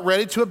 we're not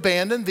ready to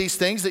abandon these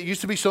things that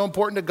used to be so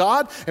important to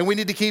God, and we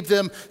need to keep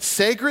them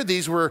sacred.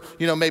 These were,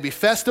 maybe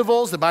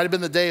festivals. That might have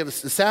been the day of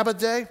the Sabbath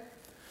day.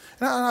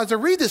 Now, as I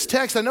read this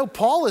text, I know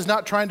Paul is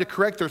not trying to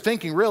correct their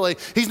thinking, really.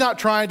 He's not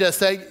trying to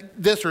say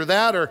this or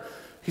that, or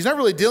he's not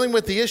really dealing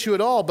with the issue at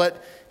all,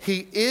 but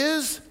he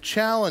is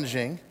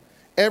challenging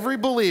every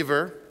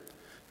believer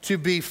to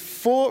be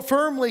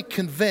firmly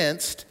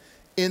convinced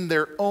in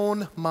their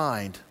own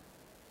mind.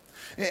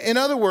 In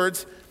other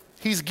words,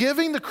 he's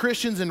giving the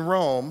Christians in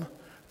Rome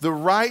the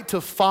right to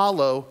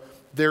follow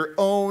their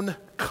own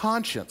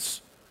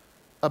conscience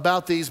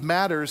about these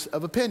matters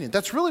of opinion.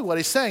 That's really what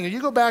he's saying. If you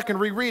go back and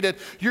reread it,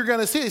 you're going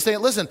to see he's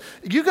saying, listen,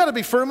 you've got to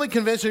be firmly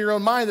convinced in your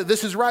own mind that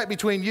this is right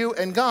between you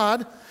and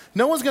God.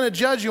 No one's going to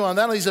judge you on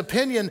that. These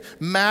opinion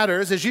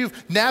matters as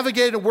you've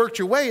navigated and worked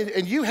your way,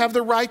 and you have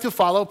the right to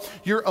follow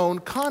your own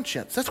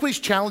conscience. That's what he's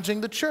challenging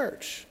the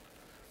church.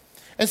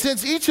 And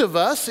since each of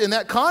us in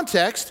that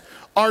context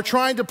are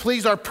trying to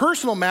please our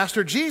personal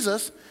master,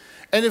 Jesus,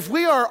 and if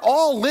we are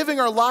all living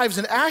our lives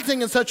and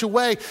acting in such a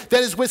way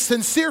that is with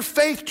sincere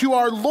faith to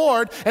our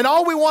Lord, and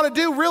all we want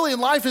to do really in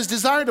life is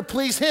desire to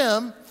please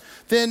him,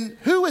 then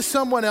who is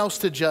someone else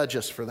to judge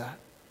us for that?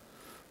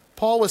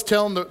 Paul was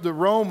telling the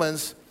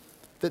Romans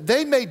that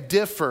they may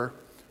differ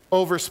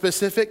over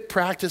specific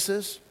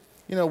practices,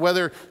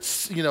 whether,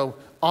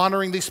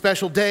 honoring these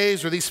special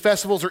days or these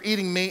festivals or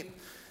eating meat.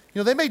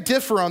 They may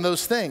differ on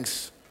those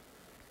things,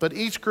 but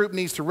each group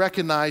needs to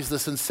recognize the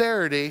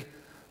sincerity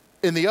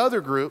in the other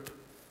group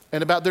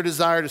and about their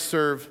desire to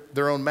serve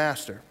their own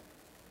master.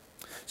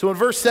 So in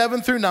verse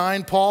 7 through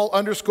 9, Paul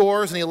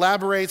underscores and he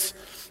elaborates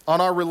on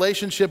our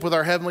relationship with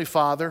our Heavenly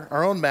Father,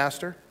 our own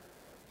master.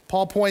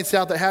 Paul points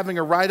out that having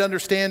a right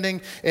understanding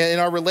in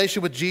our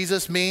relationship with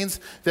Jesus means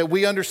that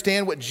we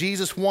understand what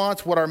Jesus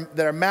wants,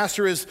 that our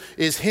master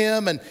is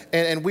him,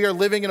 and we are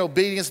living in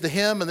obedience to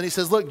him. And then he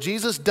says, look,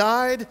 Jesus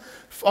died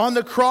on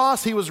the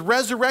cross. He was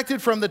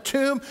resurrected from the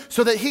tomb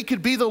so that he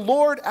could be the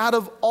Lord out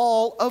of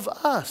all of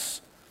us.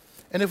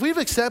 And if we've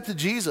accepted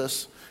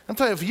Jesus, I'm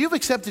telling you, if you've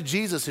accepted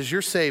Jesus as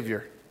your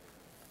Savior,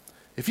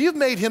 if you've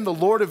made him the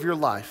Lord of your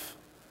life,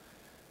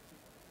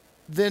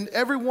 then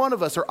every one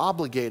of us are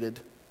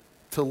obligated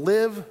to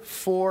live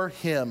for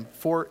him,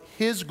 for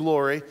his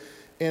glory,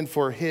 and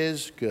for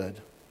his good.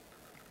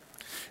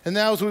 And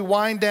now as we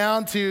wind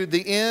down to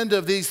the end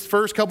of these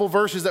first couple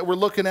verses that we're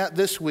looking at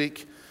this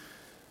week,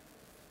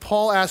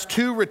 Paul asks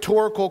two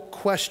rhetorical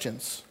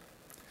questions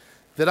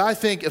that I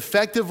think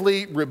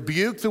effectively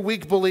rebuke the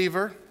weak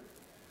believer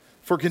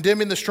for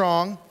condemning the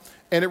strong,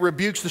 and it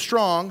rebukes the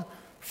strong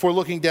for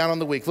looking down on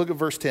the weak. Look at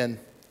verse 10.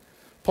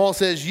 Paul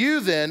says,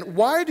 you then,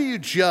 why do you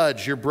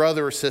judge your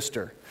brother or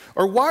sister?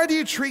 Or why do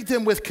you treat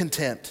them with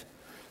contempt?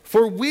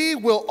 For we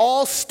will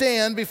all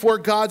stand before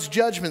God's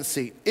judgment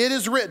seat. It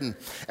is written,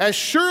 as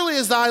surely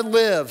as I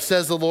live,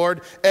 says the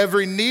Lord,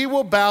 every knee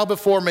will bow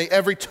before me,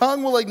 every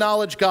tongue will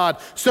acknowledge God.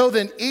 So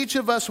then each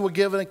of us will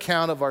give an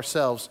account of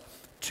ourselves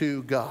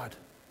to God.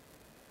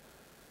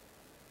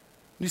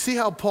 You see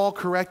how Paul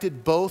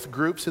corrected both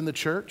groups in the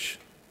church?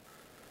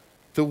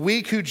 The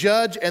weak who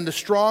judge and the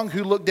strong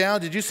who look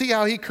down. Did you see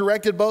how he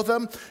corrected both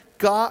of them?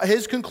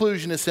 His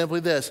conclusion is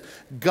simply this: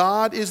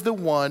 God is the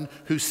one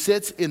who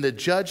sits in the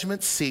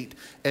judgment seat,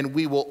 and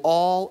we will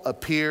all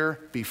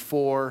appear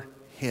before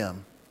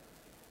him.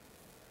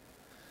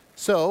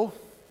 So,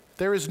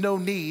 there is no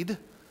need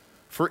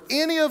for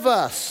any of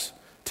us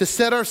to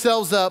set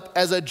ourselves up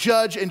as a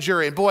judge and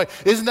jury. And boy,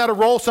 isn't that a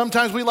role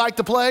sometimes we like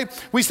to play?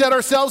 We set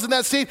ourselves in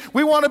that seat.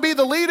 We want to be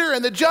the leader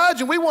and the judge,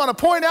 and we want to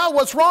point out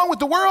what's wrong with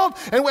the world,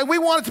 and we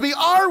want it to be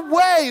our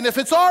way. And if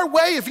it's our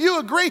way, if you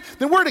agree,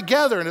 then we're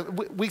together. And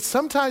we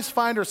sometimes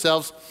find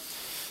ourselves,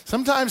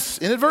 sometimes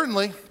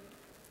inadvertently,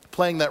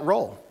 playing that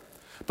role.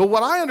 But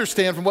what I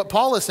understand from what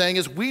Paul is saying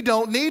is we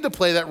don't need to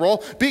play that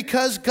role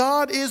because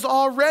God is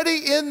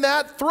already in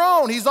that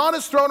throne. He's on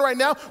his throne right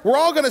now. We're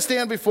all going to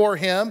stand before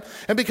him.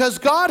 And because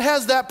God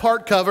has that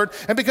part covered,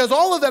 and because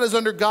all of that is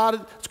under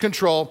God's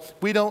control,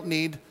 we don't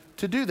need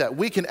to do that.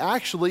 We can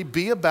actually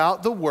be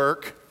about the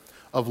work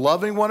of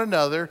loving one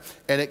another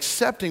and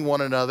accepting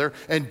one another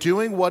and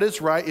doing what is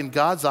right in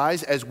God's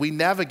eyes as we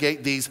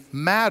navigate these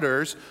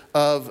matters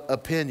of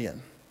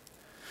opinion.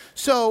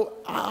 So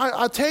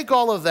I take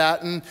all of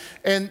that, and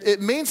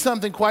it means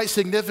something quite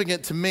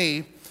significant to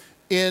me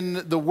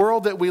in the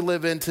world that we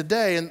live in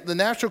today. And the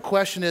natural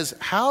question is,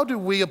 how do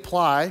we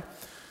apply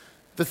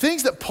the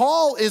things that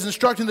Paul is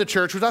instructing the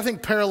church, which I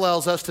think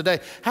parallels us today?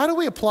 How do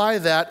we apply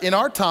that in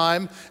our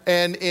time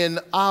and in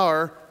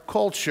our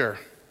culture?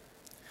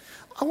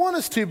 I want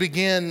us to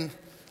begin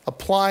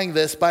applying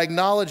this by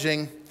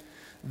acknowledging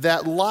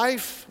that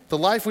the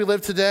life we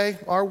live today,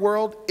 our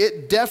world,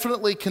 it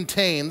definitely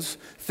contains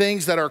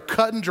things that are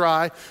cut and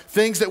dry,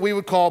 things that we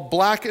would call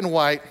black and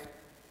white.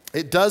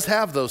 It does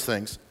have those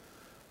things,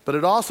 but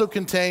it also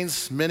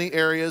contains many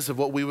areas of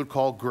what we would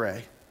call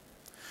gray.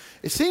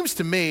 It seems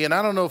to me, and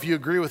I don't know if you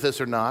agree with this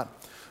or not,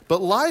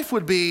 but life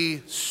would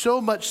be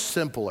so much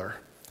simpler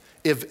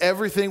if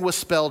everything was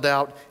spelled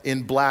out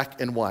in black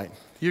and white.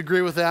 You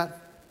agree with that?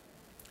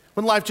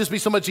 Wouldn't life just be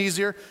so much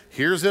easier?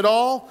 Here's it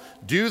all.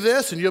 Do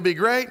this and you'll be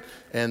great,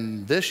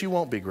 and this you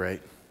won't be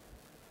great.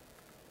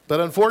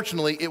 But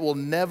unfortunately, it will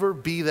never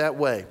be that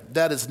way.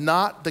 That is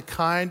not the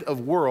kind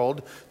of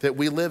world that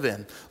we live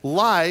in.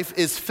 Life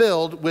is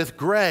filled with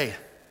gray.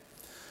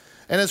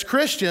 And as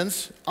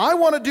Christians, I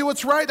want to do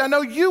what's right. I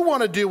know you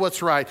want to do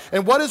what's right.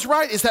 And what is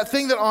right is that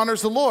thing that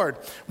honors the Lord.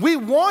 We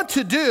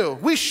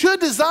should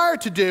desire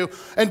to do,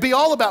 and be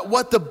all about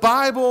what the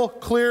Bible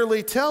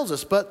clearly tells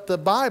us. But the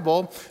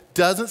Bible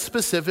doesn't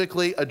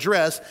specifically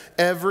address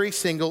every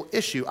single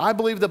issue. I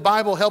believe the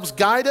Bible helps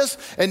guide us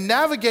and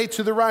navigate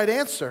to the right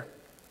answer.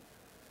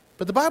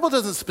 But the Bible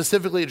doesn't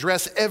specifically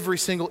address every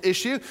single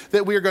issue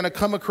that we are going to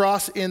come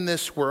across in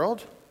this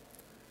world.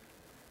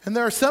 And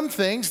there are some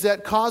things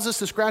that cause us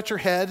to scratch our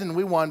head and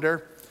we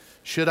wonder,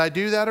 should I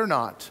do that or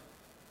not?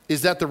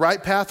 Is that the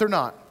right path or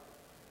not?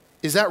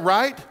 Is that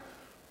right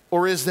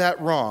or is that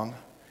wrong?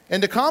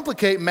 And to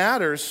complicate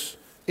matters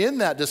in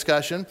that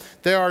discussion,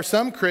 there are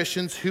some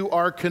Christians who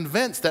are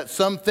convinced that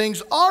some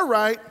things are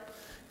right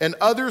and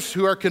others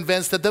who are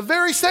convinced that the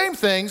very same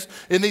things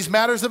in these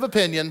matters of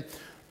opinion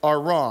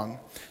are wrong.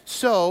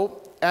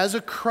 So, as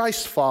a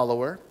Christ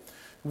follower,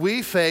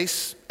 We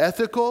face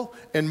ethical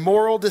and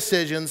moral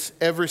decisions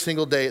every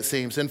single day, it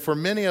seems. And for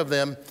many of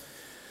them,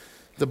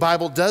 the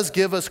Bible does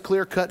give us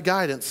clear-cut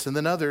guidance, and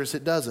then others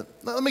it doesn't.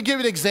 Let me give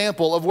you an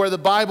example of where the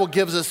Bible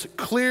gives us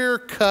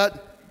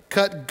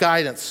clear-cut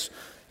guidance.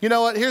 You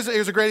know what? Here's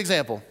a great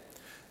example.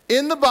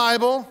 In the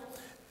Bible,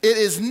 it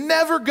is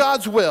never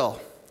God's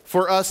will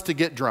for us to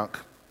get drunk.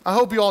 I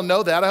hope you all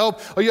know that. I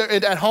hope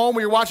at home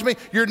when you're watching me,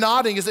 you're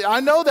nodding. You say, I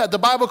know that. The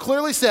Bible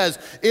clearly says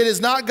it is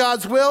not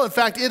God's will. In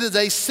fact, it is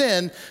a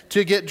sin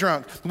to get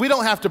drunk. We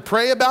don't have to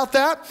pray about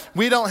that.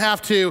 We don't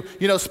have to,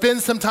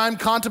 spend some time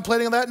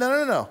contemplating on that.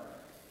 No.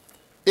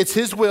 It's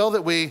His will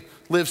that we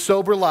live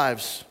sober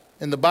lives.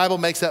 And the Bible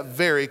makes that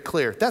very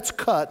clear. That's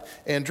cut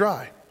and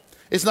dry.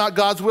 It's not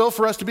God's will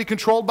for us to be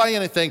controlled by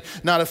anything.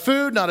 Not a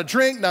food, not a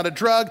drink, not a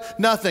drug,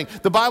 nothing.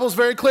 The Bible's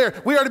very clear.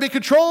 We are to be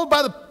controlled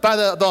by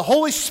the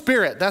Holy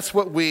Spirit. That's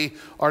what we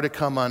are to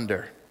come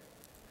under.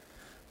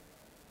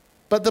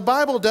 But the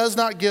Bible does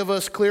not give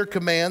us clear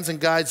commands and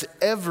guides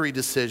every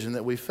decision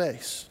that we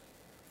face.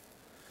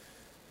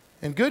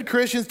 And good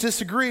Christians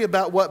disagree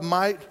about what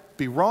might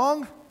be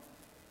wrong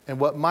and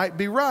what might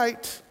be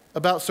right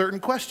about certain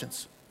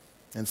questions.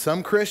 And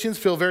some Christians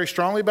feel very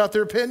strongly about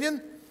their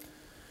opinion.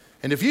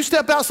 And if you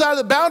step outside of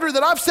the boundary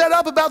that I've set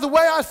up about the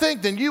way I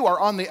think, then you are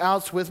on the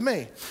outs with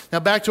me. Now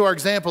back to our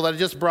example that I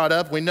just brought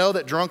up. We know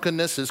that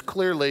drunkenness is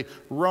clearly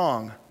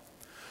wrong.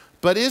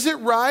 But is it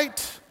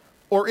right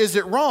or is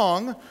it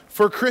wrong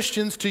for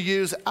Christians to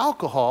use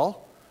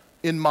alcohol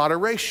in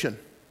moderation?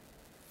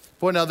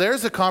 Boy, now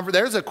there's a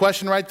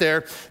question right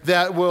there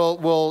that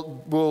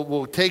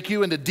will take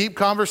you into deep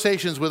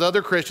conversations with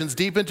other Christians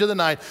deep into the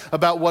night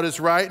about what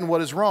is right and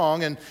what is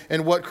wrong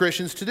and what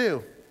Christians to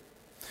do.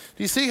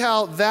 Do you see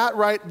how that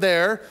right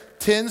there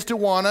tends to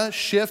want to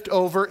shift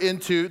over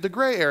into the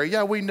gray area?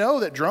 Yeah, we know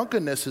that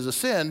drunkenness is a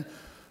sin,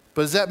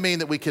 but does that mean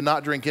that we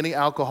cannot drink any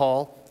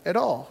alcohol at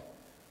all?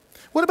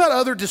 What about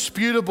other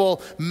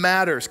disputable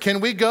matters?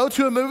 Can we go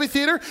to a movie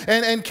theater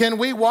and can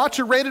we watch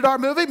a rated R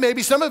movie?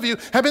 Maybe some of you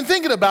have been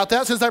thinking about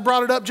that since I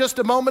brought it up just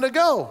a moment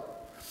ago.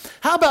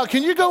 How about,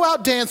 can you go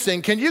out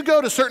dancing? Can you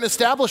go to certain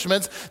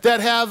establishments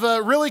that have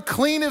really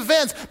clean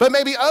events, but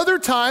maybe other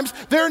times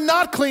they're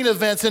not clean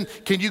events? And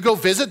can you go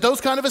visit those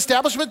kind of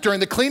establishments during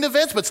the clean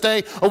events, but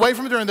stay away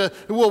from it during the,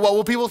 what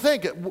will people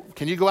think?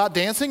 Can you go out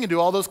dancing and do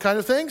all those kind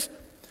of things?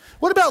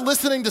 What about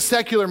listening to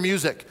secular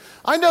music?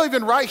 I know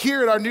even right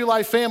here at our New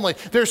Life family,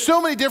 there's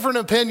so many different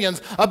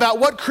opinions about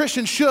what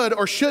Christians should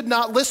or should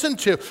not listen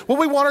to, what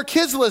we want our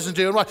kids to listen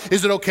to. And what,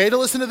 is it okay to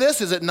listen to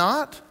this? Is it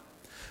not?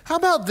 How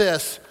about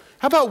this?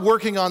 How about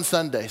working on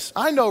Sundays?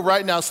 I know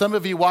right now, some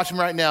of you watching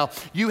right now,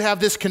 you have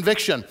this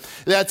conviction.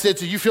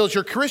 You feel it's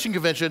your Christian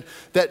conviction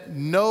that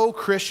no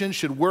Christian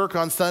should work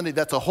on Sunday.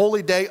 That's a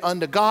holy day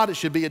unto God. It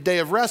should be a day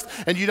of rest,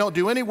 and you don't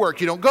do any work.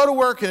 You don't go to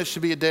work, and it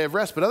should be a day of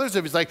rest. But others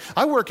of you like,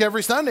 I work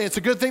every Sunday. It's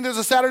a good thing there's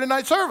a Saturday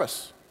night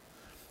service.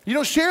 You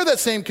don't share that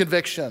same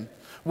conviction.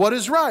 What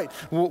is right?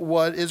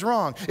 What is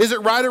wrong? Is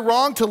it right or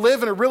wrong to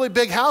live in a really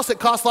big house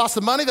that costs lots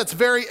of money that's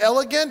very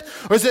elegant?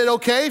 Or is it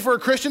okay for a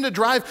Christian to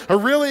drive a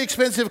really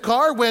expensive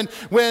car when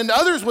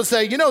others would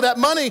say, that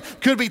money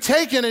could be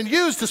taken and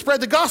used to spread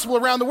the gospel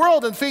around the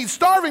world and feed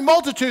starving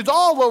multitudes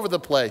all over the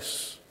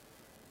place?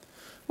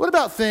 What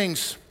about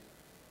things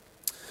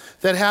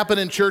that happen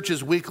in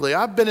churches weekly?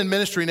 I've been in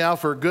ministry now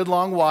for a good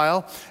long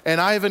while,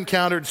 and I have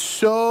encountered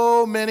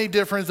so many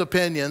different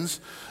opinions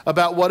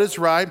about what is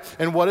right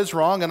and what is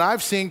wrong, and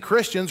I've seen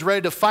Christians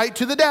ready to fight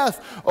to the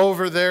death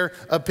over their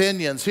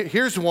opinions.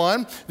 Here's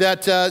one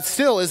that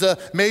still is a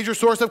major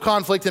source of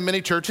conflict in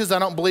many churches. I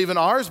don't believe in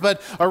ours,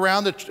 but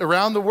around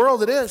the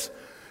world it is.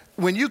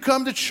 When you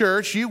come to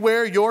church, you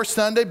wear your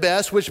Sunday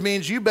best, which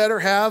means you better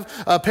have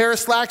a pair of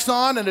slacks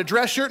on and a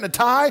dress shirt and a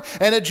tie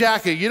and a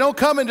jacket. You don't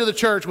come into the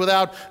church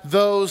without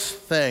those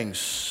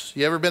things.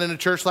 You ever been in a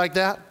church like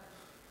that?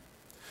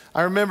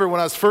 I remember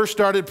when I first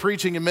started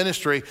preaching in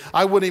ministry,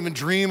 I wouldn't even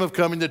dream of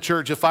coming to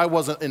church if I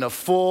wasn't in a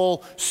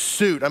full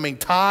suit. I mean,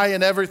 tie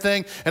and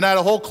everything, and I had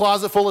a whole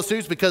closet full of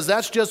suits because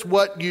that's just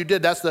what you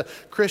did. That's the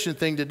Christian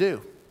thing to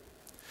do.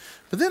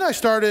 But then I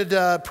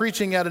started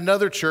preaching at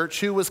another church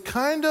who was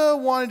kind of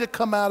wanting to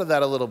come out of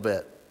that a little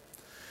bit.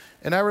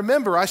 And I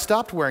remember I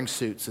stopped wearing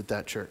suits at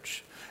that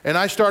church. And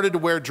I started to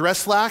wear dress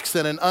slacks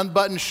and an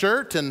unbuttoned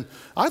shirt, and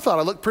I thought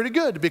I looked pretty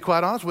good, to be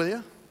quite honest with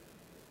you.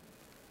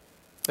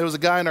 There was a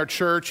guy in our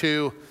church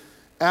who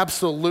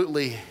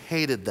absolutely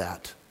hated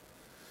that.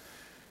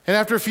 And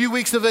after a few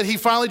weeks of it, he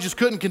finally just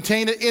couldn't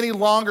contain it any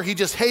longer. He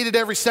just hated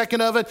every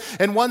second of it.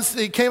 And once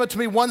he came up to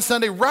me one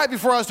Sunday right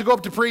before I was to go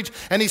up to preach,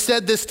 and he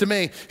said this to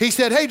me. He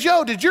said, "Hey,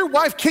 Joe, did your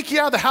wife kick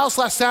you out of the house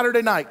last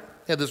Saturday night?"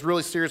 He had this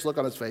really serious look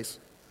on his face.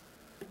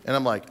 And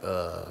I'm like,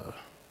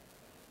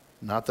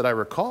 not that I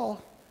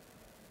recall.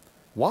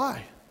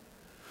 Why?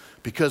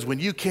 Because when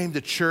you came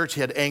to church,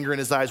 he had anger in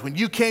his eyes. When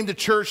you came to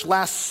church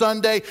last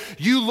Sunday,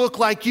 you looked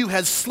like you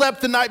had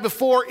slept the night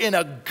before in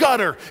a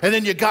gutter, and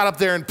then you got up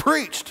there and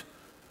preached.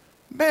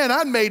 Man,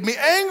 that made me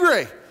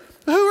angry.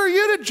 Who are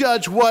you to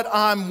judge what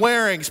I'm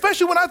wearing,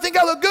 especially when I think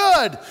I look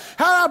good?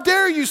 How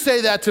dare you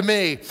say that to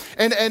me?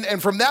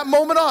 And from that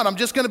moment on, I'm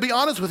just going to be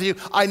honest with you,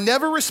 I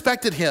never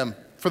respected him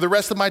for the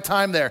rest of my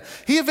time there.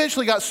 He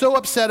eventually got so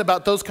upset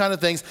about those kind of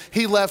things,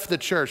 he left the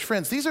church.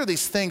 Friends, these are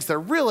these things that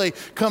really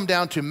come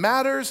down to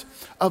matters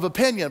of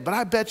opinion. But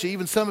I bet you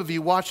even some of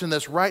you watching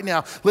this right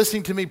now,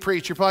 listening to me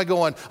preach, you're probably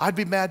going, I'd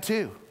be mad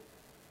too.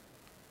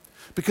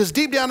 Because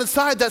deep down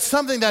inside, that's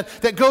something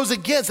that goes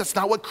against. That's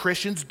not what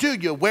Christians do.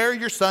 You wear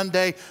your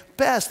Sunday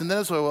best. And then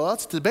it's like, well,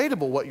 that's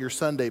debatable what your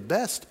Sunday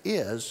best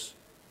is.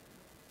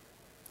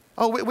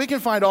 Oh, we can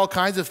find all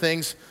kinds of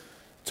things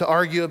to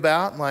argue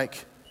about,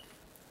 like,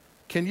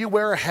 can you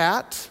wear a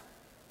hat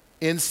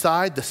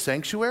inside the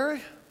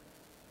sanctuary?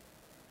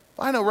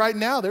 I know right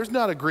now there's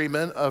not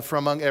agreement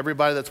from among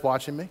everybody that's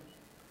watching me.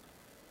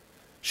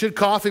 Should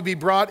coffee be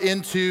brought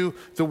into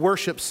the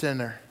worship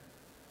center?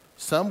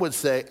 Some would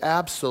say,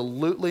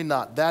 absolutely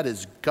not. That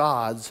is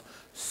God's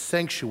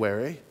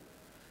sanctuary.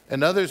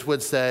 And others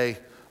would say,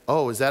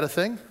 oh, is that a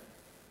thing?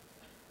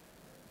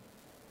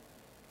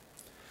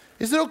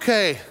 Is it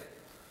okay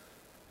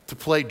to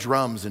play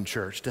drums in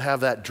church, to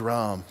have that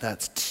drum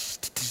that's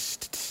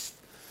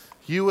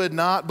You would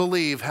not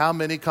believe how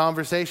many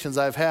conversations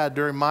I've had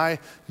during my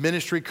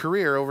ministry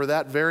career over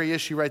that very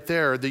issue right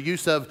there. The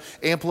use of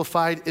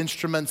amplified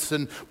instruments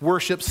and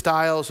worship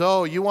styles.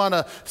 Oh, you want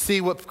to see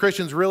what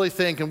Christians really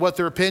think and what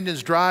their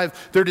opinions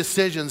drive their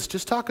decisions.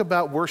 Just talk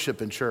about worship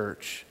in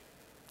church.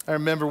 I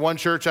remember one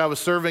church I was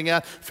serving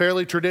at,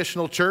 fairly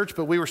traditional church,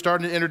 but we were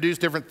starting to introduce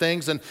different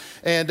things,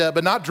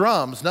 but not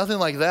drums, nothing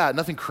like that,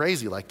 nothing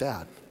crazy like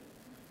that.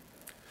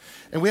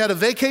 And we had a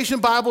vacation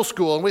Bible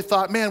school, and we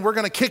thought, man, we're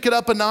going to kick it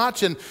up a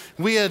notch. And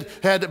we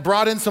had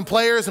brought in some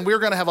players, and we were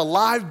going to have a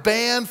live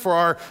band for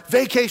our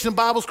vacation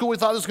Bible school. We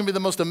thought this was going to be the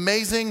most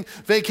amazing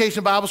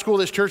vacation Bible school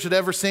this church had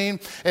ever seen.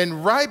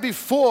 And right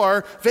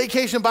before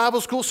vacation Bible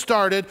school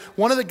started,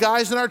 one of the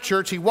guys in our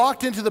church, he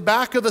walked into the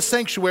back of the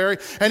sanctuary,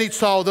 and he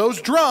saw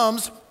those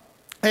drums,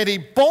 and he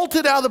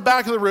bolted out of the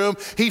back of the room.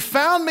 He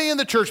found me in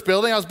the church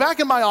building. I was back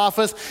in my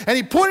office, and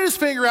he pointed his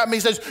finger at me.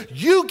 He says,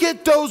 you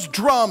get those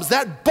drums,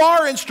 that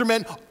bar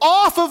instrument,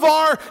 off of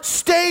our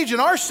stage in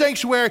our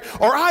sanctuary,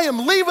 or I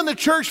am leaving the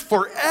church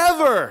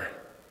forever.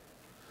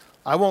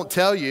 I won't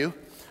tell you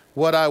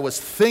what I was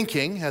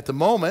thinking at the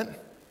moment,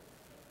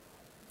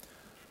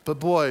 but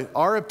boy,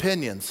 our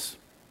opinions,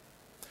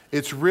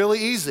 it's really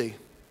easy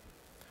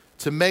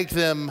to make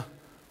them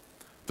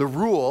the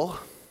rule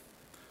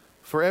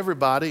for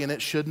everybody, and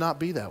it should not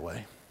be that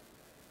way.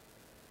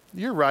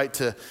 You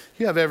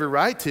have every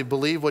right to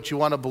believe what you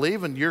want to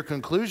believe and your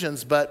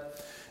conclusions,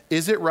 but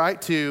is it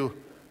right to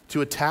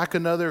attack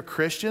another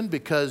Christian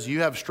because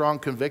you have strong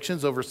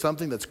convictions over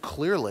something that's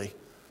clearly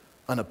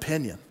an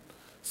opinion,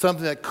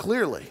 something that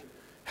clearly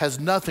has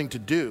nothing to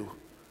do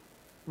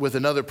with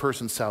another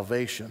person's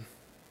salvation?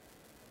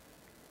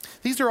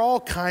 These are all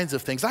kinds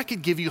of things. I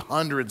could give you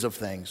hundreds of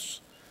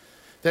things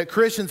that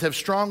Christians have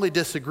strongly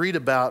disagreed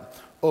about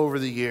over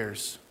the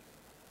years.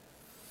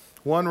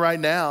 One right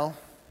now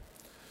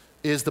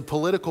is the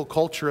political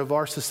culture of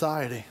our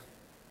society.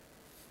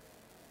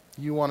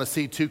 You want to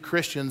see two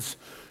Christians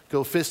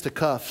go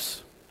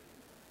fisticuffs,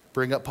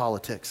 bring up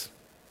politics.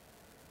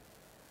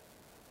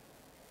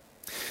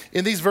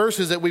 In these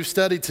verses that we've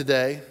studied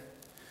today,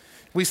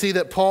 we see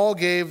that Paul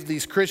gave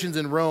these Christians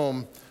in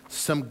Rome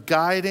some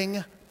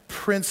guiding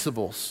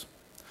principles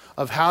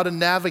of how to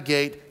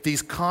navigate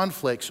these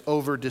conflicts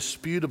over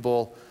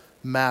disputable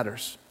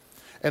matters.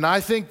 And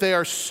I think they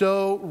are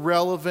so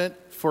relevant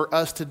for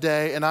us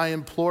today, and I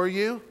implore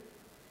you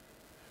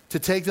to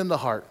take them to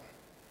heart.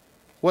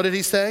 What did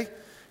he say?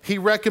 He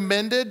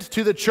recommended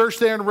to the church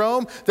there in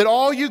Rome that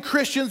all you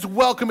Christians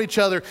welcome each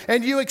other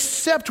and you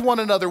accept one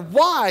another.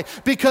 Why?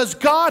 Because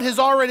God has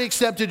already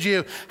accepted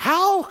you.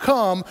 How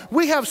come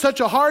we have such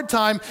a hard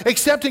time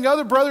accepting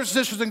other brothers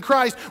and sisters in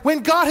Christ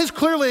when God has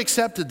clearly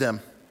accepted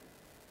them?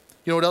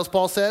 You know what else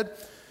Paul said?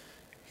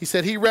 He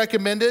said he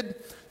recommended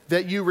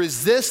that you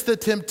resist the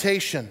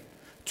temptation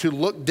to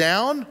look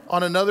down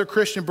on another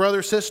Christian brother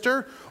or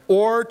sister,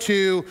 or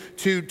to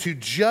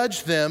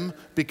judge them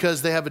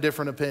because they have a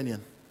different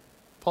opinion.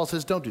 Paul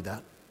says, don't do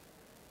that.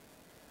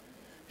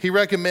 He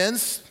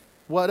recommends,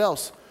 what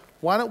else?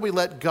 Why don't we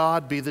let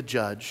God be the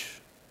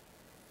judge?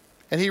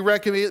 And he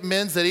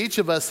recommends that each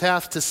of us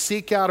have to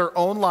seek out our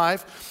own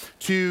life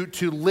to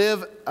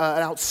live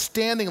an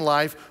outstanding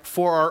life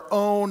for our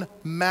own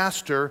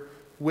master,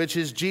 which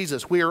is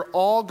Jesus. We are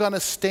all going to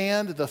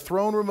stand at the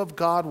throne room of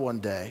God one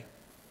day,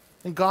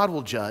 and God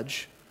will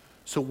judge.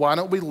 So why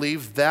don't we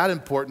leave that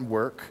important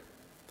work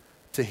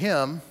to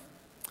him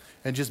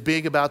and just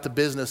being about the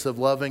business of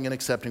loving and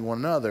accepting one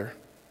another?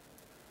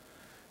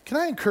 Can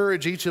I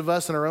encourage each of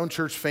us in our own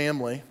church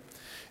family,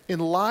 in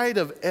light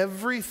of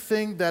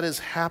everything that is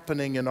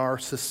happening in our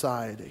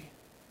society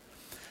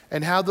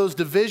and how those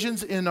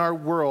divisions in our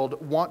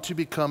world want to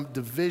become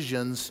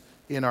divisions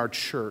in our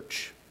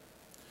church,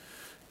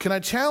 can I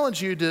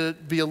challenge you to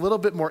be a little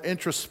bit more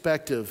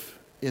introspective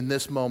in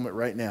this moment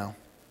right now?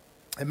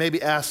 And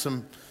maybe ask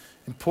some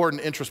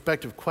important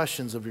introspective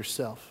questions of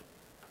yourself.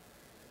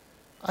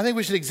 I think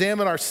we should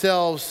examine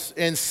ourselves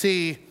and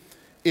see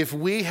if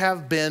we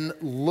have been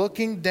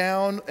looking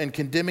down and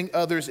condemning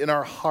others in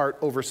our heart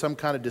over some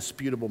kind of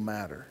disputable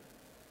matter.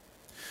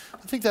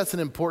 I think that's an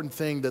important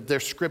thing that their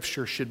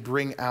scripture should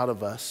bring out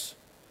of us.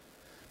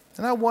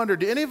 And I wonder,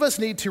 do any of us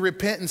need to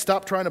repent and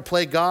stop trying to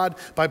play God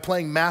by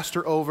playing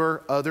master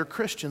over other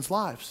Christians'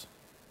 lives?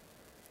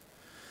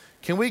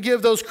 Can we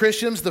give those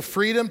Christians the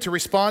freedom to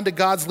respond to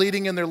God's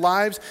leading in their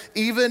lives,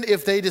 even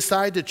if they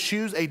decide to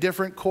choose a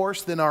different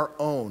course than our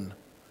own?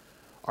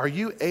 Are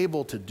you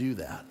able to do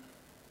that?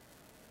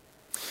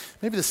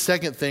 Maybe the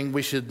second thing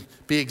we should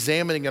be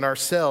examining in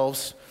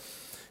ourselves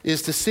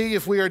is to see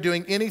if we are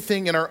doing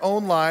anything in our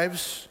own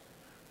lives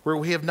where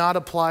we have not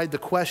applied the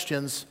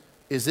questions,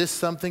 is this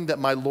something that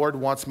my Lord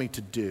wants me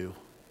to do?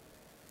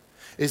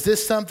 Is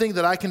this something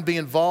that I can be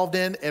involved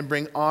in and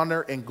bring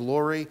honor and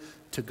glory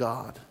to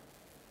God?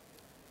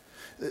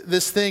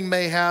 This thing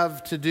may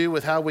have to do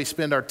with how we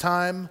spend our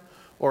time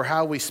or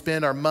how we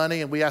spend our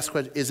money, and we ask the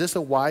question, is this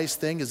a wise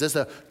thing? Is this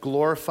a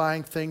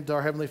glorifying thing to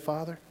our Heavenly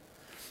Father?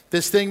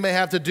 This thing may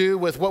have to do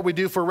with what we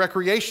do for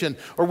recreation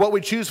or what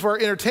we choose for our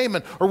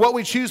entertainment or what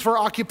we choose for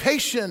our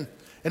occupation.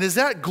 And is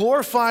that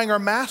glorifying our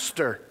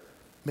Master?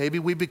 Maybe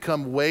we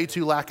become way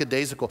too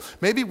lackadaisical.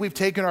 Maybe we've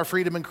taken our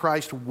freedom in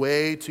Christ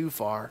way too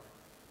far.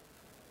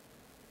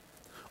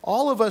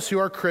 All of us who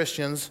are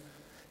Christians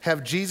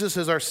have Jesus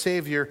as our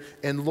Savior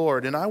and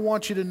Lord. And I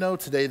want you to know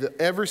today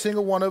that every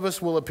single one of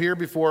us will appear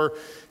before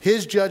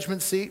His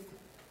judgment seat.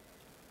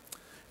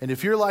 And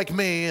if you're like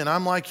me and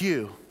I'm like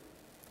you,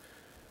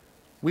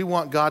 we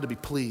want God to be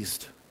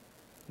pleased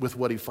with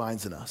what He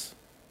finds in us.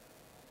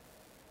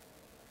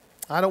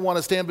 I don't want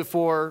to stand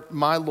before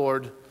my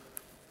Lord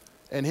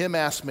and Him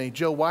ask me,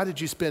 Joe, why did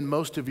you spend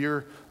most of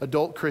your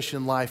adult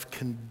Christian life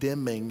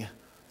condemning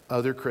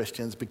other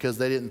Christians because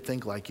they didn't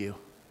think like you?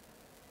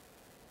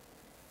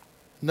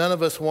 None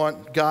of us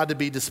want God to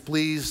be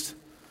displeased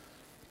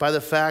by the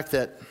fact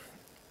that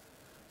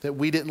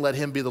we didn't let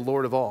Him be the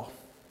Lord of all.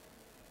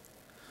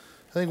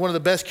 I think one of the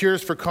best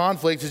cures for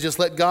conflict is just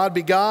let God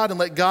be God and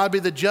let God be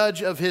the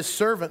judge of His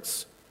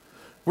servants.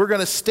 We're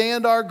going to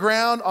stand our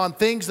ground on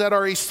things that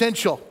are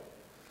essential,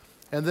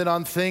 and then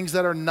on things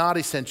that are not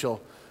essential,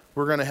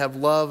 we're going to have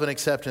love and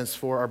acceptance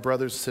for our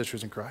brothers and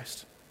sisters in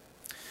Christ.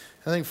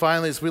 I think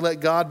finally, as we let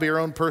God be our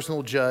own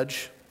personal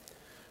judge,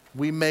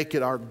 we make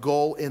it our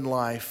goal in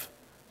life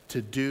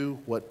to do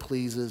what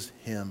pleases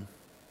Him.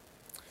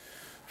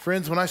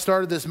 Friends, when I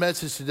started this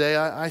message today,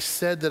 I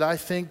said that I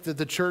think that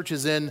the church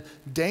is in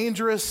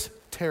dangerous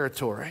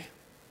territory.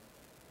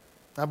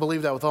 I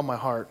believe that with all my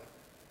heart.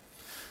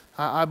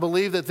 I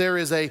believe that there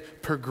is a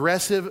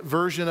progressive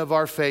version of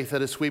our faith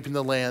that is sweeping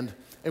the land.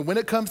 And when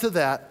it comes to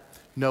that,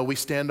 no, we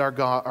stand our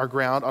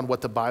ground on what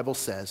the Bible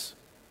says.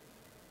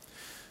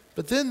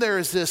 But then there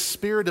is this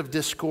spirit of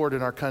discord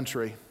in our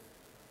country.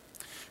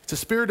 It's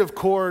a spirit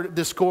of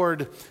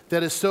discord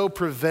that is so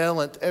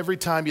prevalent every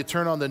time you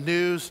turn on the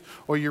news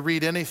or you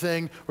read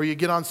anything or you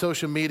get on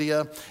social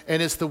media,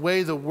 and it's the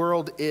way the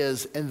world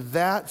is, and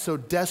that so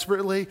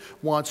desperately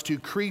wants to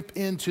creep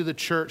into the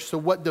church. So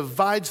what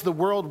divides the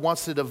world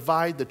wants to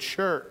divide the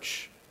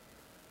church.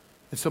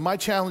 And so my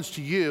challenge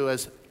to you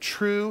as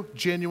true,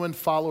 genuine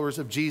followers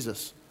of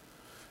Jesus,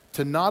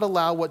 to not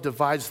allow what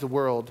divides the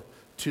world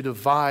to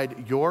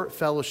divide your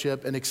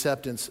fellowship and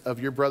acceptance of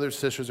your brothers and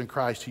sisters in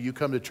Christ who you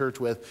come to church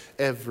with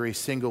every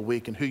single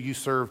week and who you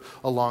serve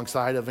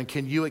alongside of. And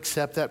can you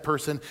accept that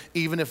person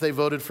even if they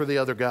voted for the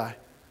other guy?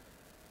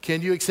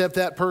 Can you accept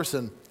that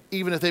person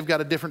even if they've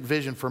got a different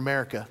vision for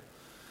America?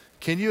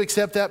 Can you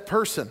accept that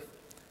person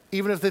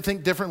even if they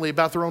think differently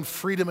about their own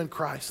freedom in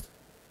Christ?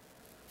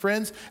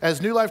 Friends,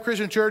 as New Life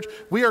Christian Church,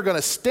 we are going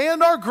to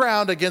stand our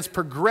ground against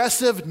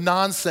progressive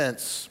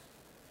nonsense,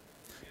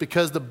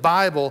 because the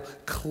Bible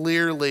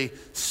clearly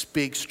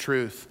speaks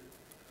truth.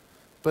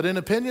 But in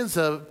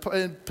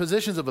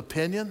positions of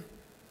opinion,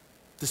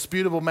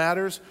 disputable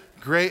matters,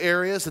 gray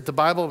areas that the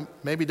Bible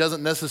maybe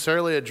doesn't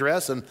necessarily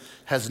address and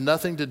has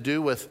nothing to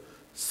do with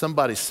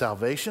somebody's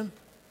salvation,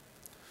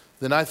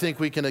 then I think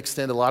we can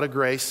extend a lot of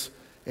grace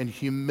and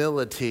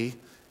humility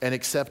and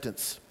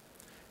acceptance.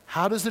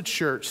 How does the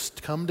church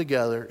come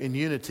together in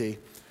unity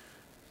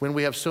when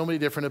we have so many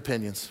different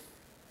opinions?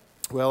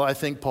 Well, I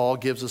think Paul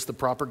gives us the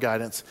proper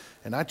guidance,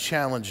 and I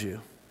challenge you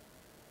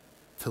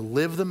to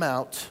live them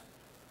out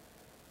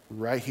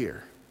right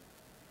here.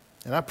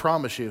 And I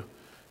promise you,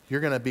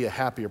 you're going to be a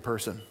happier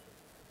person.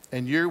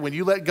 And when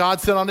you let God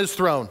sit on His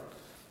throne,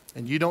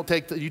 and you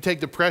take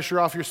the pressure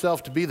off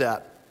yourself to be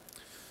that,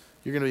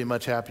 you're going to be a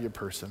much happier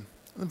person.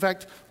 In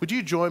fact, would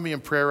you join me in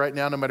prayer right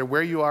now, no matter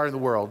where you are in the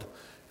world?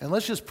 And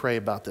let's just pray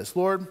about this.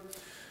 Lord,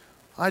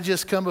 I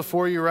just come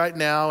before you right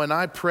now, and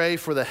I pray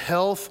for the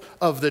health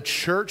of the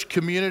church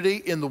community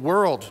in the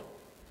world,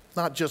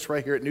 not just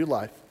right here at New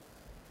Life,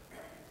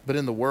 but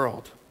in the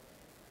world.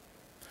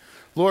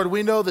 Lord,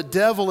 we know the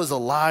devil is a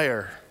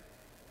liar.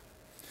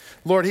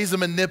 Lord, he's a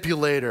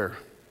manipulator.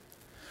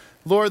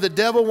 Lord, the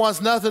devil wants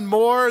nothing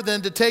more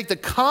than to take the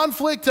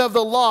conflict of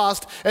the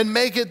lost and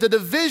make it the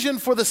division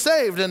for the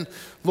saved. And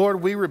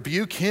Lord, we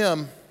rebuke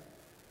him.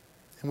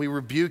 And we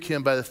rebuke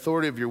him by the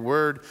authority of your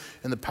word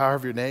and the power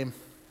of your name.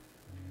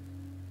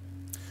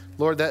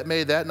 Lord,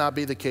 may that not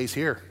be the case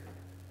here.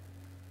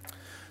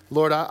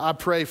 Lord, I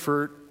pray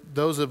for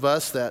those of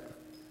us that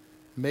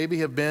maybe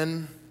have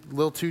been a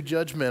little too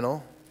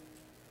judgmental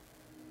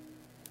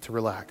to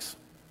relax.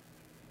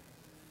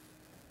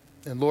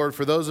 And Lord,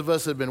 for those of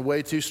us that have been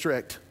way too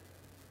strict,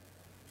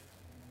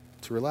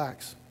 to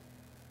relax.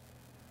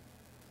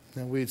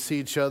 And we'd see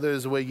each other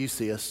as the way you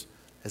see us,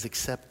 as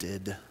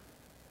accepted.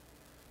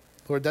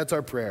 Lord, that's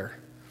our prayer.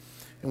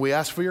 And we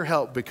ask for your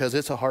help because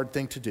it's a hard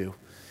thing to do.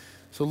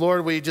 So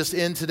Lord, we just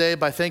end today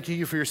by thanking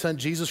you for your son,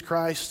 Jesus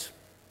Christ,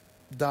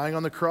 dying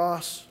on the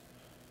cross,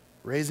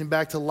 raising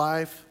back to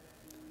life,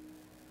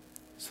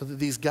 so that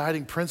these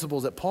guiding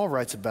principles that Paul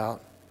writes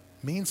about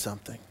mean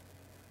something.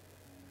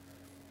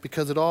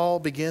 Because it all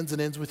begins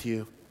and ends with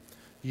you.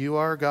 You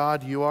are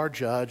God, you are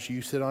judge,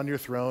 you sit on your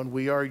throne,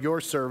 we are your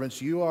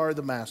servants, you are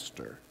the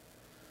master.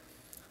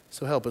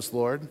 So help us,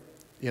 Lord,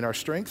 in our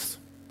strengths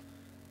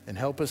and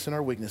help us in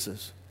our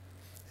weaknesses.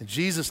 In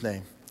Jesus'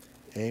 name,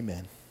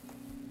 amen.